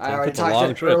 Huntington, I already it's a long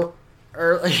talked trip.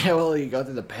 earlier. Well, you go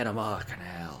through the Panama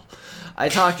Canal. I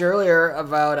talked earlier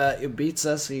about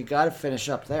Ibiza, so you got to finish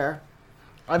up there.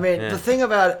 I mean, Yeah. the thing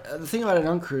about an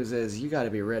Unk cruise is you got to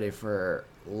be ready for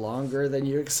longer than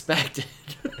you expected.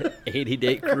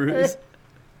 80-day cruise.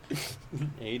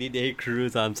 80-day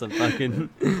cruise on some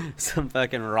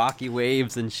fucking rocky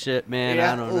waves and shit, man.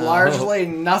 I don't know. largely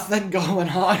nothing going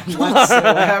on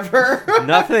whatsoever.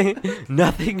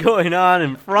 nothing going on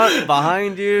in front,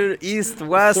 behind you, east,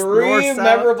 west, north, Three south.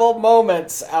 memorable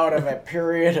moments out of a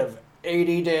period of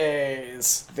 80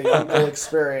 days. The Uncle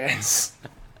experience.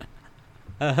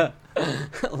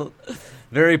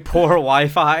 Very poor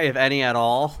Wi-Fi, if any at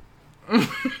all.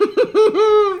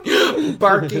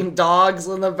 Barking dogs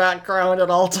in the background at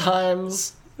all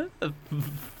times. Only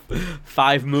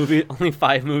 5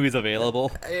 movies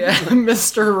available. Yeah,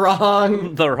 Mr.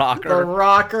 Wrong, The The Rocker.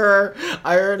 Rocker,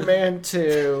 Iron Man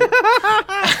 2,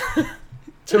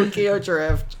 Tokyo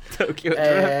Drift, Tokyo Drift.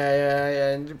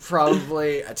 and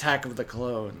probably Attack of the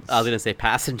Clones. I was gonna say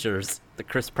Passengers. The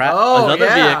Chris Pratt. Oh, another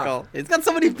yeah. vehicle. He's got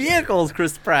so many vehicles,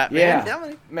 Chris Pratt. Man. Yeah. How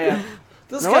many- Man,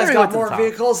 this No guy's wonder he got went to the more top.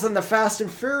 vehicles than the Fast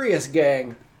and Furious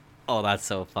gang. Oh, that's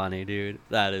so funny, dude.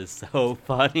 That is so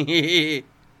funny.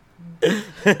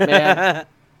 Man.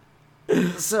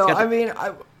 So, got the- I mean,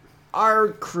 our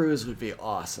cruise would be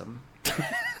awesome.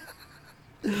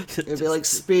 It'd be like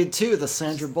Speed 2, the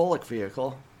Sandra Bullock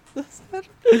vehicle. That's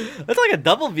like a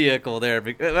double vehicle there.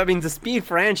 I mean, the Speed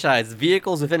franchise,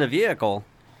 vehicles within a vehicle.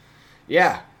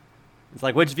 Yeah. It's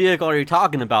like, which vehicle are you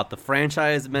talking about? The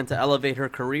franchise meant to elevate her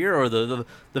career, or the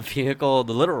vehicle,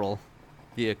 the literal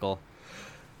vehicle?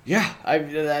 Yeah,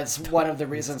 that's one of the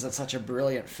reasons it's such a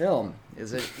brilliant film.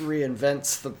 Is it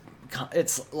reinvents the?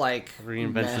 It's like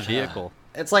Reinvents the vehicle.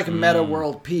 It's like meta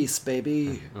world peace,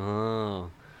 baby.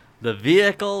 Oh, the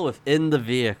vehicle within the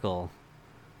vehicle.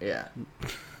 Yeah.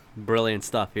 Brilliant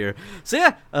stuff here. So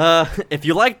yeah, if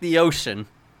you like the ocean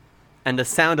and the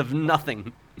sound of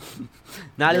nothing,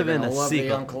 not You're even gonna a love the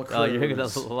seagull. Uncle Oh, you're gonna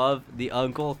Cruise. love the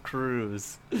Uncle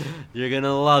Cruise. You're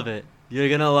gonna love it. You're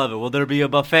gonna love it. Will there be a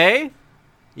buffet?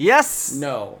 Yes.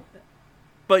 No.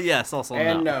 But yes, also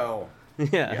And no. no.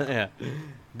 Yeah.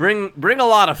 Bring a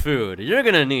lot of food. You're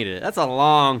gonna need it. That's a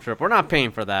long trip. We're not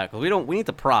paying for that because we need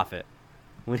to profit.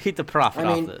 We need to profit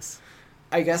I mean, off this.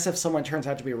 I guess if someone turns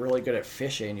out to be really good at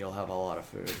fishing, you'll have a lot of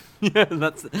food. Yeah,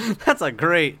 that's a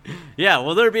great. Yeah,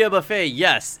 will there be a buffet?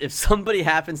 Yes. If somebody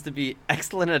happens to be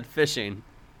excellent at fishing,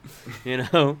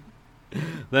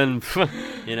 then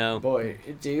Boy,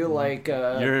 do you like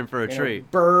You're in for a treat.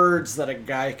 birds that a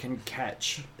guy can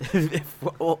catch?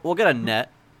 we'll get a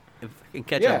net. If we can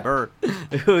catch Yeah. a bird,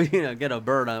 get a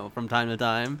bird from time to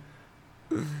time.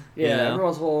 Yeah, know? every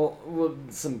once in a while,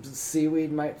 some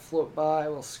seaweed might float by.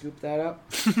 We'll scoop that up.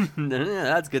 Yeah,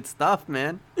 that's good stuff,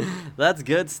 man. That's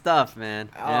good stuff, man.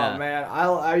 Oh Yeah.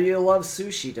 man, you love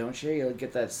sushi, don't you? You'll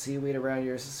get that seaweed around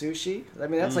your sushi. I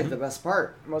mean, that's like the best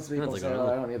part. Most people That's say, like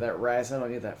 "Oh, I don't need that rice. I don't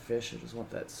need that fish. I just want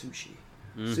that sushi."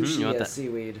 You Sushi want and that-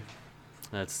 seaweed.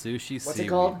 That's sushi. What's seaweed. it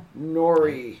called?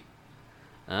 Nori.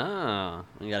 Oh,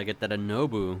 you gotta get that at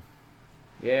Nobu.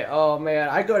 Yeah. Oh man,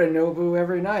 I go to Nobu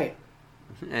every night.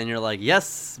 And you're like,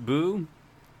 yes, boo.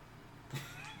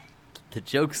 The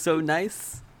joke's so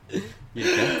nice. You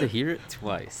got to hear it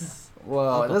twice.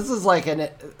 Whoa, this is like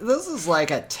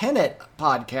a Tenet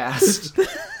podcast.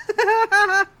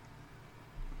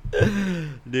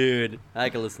 Dude, I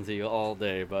can listen to you all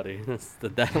day, buddy. That's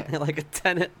definitely like a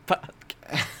Tenet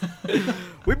podcast.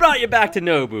 We brought you back to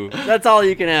Nobu. That's all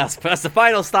you can ask. That's the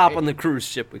final stop on the cruise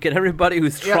ship. We get everybody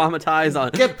who's Yep. traumatized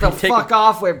on. Get the taking- fuck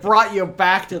off! We brought you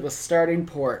back to the starting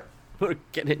port. We're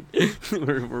getting.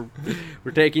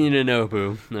 We're taking you to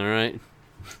Nobu. All right.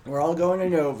 We're all going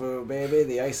to Nobu, baby,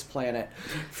 the ice planet.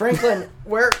 Franklin,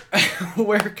 where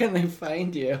can they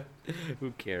find you?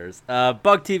 Who cares?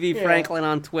 Bug TV Yeah. Franklin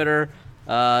on Twitter.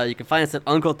 You can find us at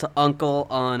Uncle to Uncle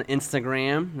on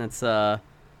Instagram. That's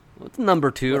what's number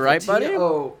 2, With a right, T- buddy?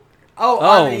 On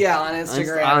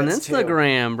Instagram. On it's two.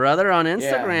 Instagram, brother. On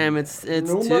Instagram, it's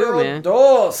Numero 2, man.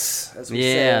 dos, as we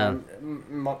Yeah. say.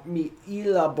 Mi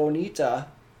Isla Bonita,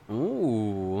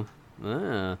 Ooh.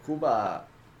 Cuba.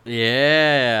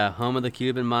 Yeah, home of the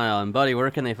Cuban Mile. And buddy,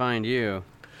 where can they find you?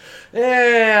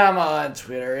 Yeah, I'm on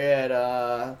Twitter at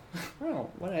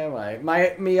what am I?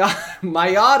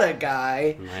 Mayada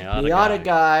guy. Mayada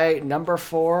guy number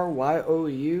 4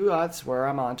 YOU. That's where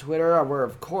I'm on Twitter. Where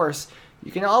of course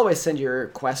you can always send your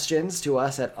questions to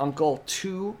us at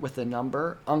Uncle2 with the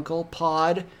number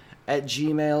UnclePod at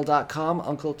gmail.com.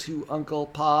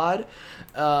 Uncle2UnclePod.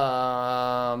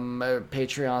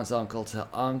 Patreon's Uncle to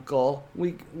Uncle.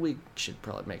 We should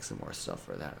probably make some more stuff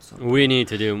for that or something. We need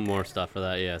to do more stuff for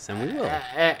that, yes, and we will.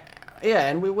 Yeah,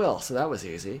 and we will. So that was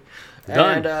easy.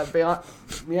 Done. And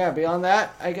beyond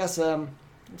that, I guess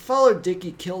follow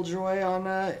Dickie Killjoy on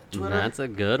Twitter. That's a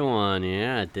good one,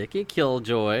 yeah. Dickie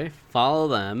Killjoy. Follow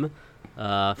them.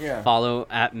 Yeah. Follow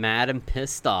at Mad and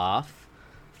Pissed Off.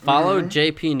 Follow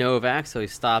JP Novak so he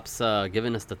stops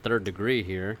giving us the 3rd degree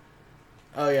here.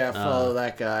 Oh yeah, follow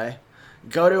that guy.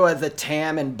 Go to the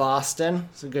Tam in Boston.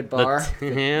 It's a good bar. The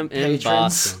Good Tam in patrons.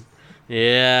 Boston.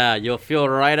 Yeah, you'll feel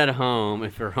right at home.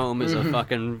 If your home is a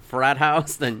fucking frat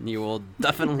house, then you will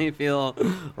definitely feel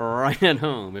right at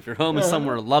home. If your home is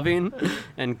somewhere loving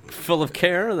and full of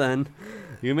care, then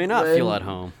you may not feel at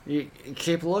home. You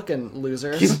keep looking,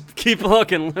 losers. Keep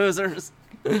looking, losers.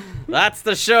 That's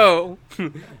the show.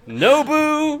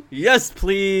 Nobu, yes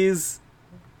please.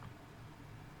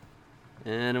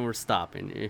 And we're stopping you.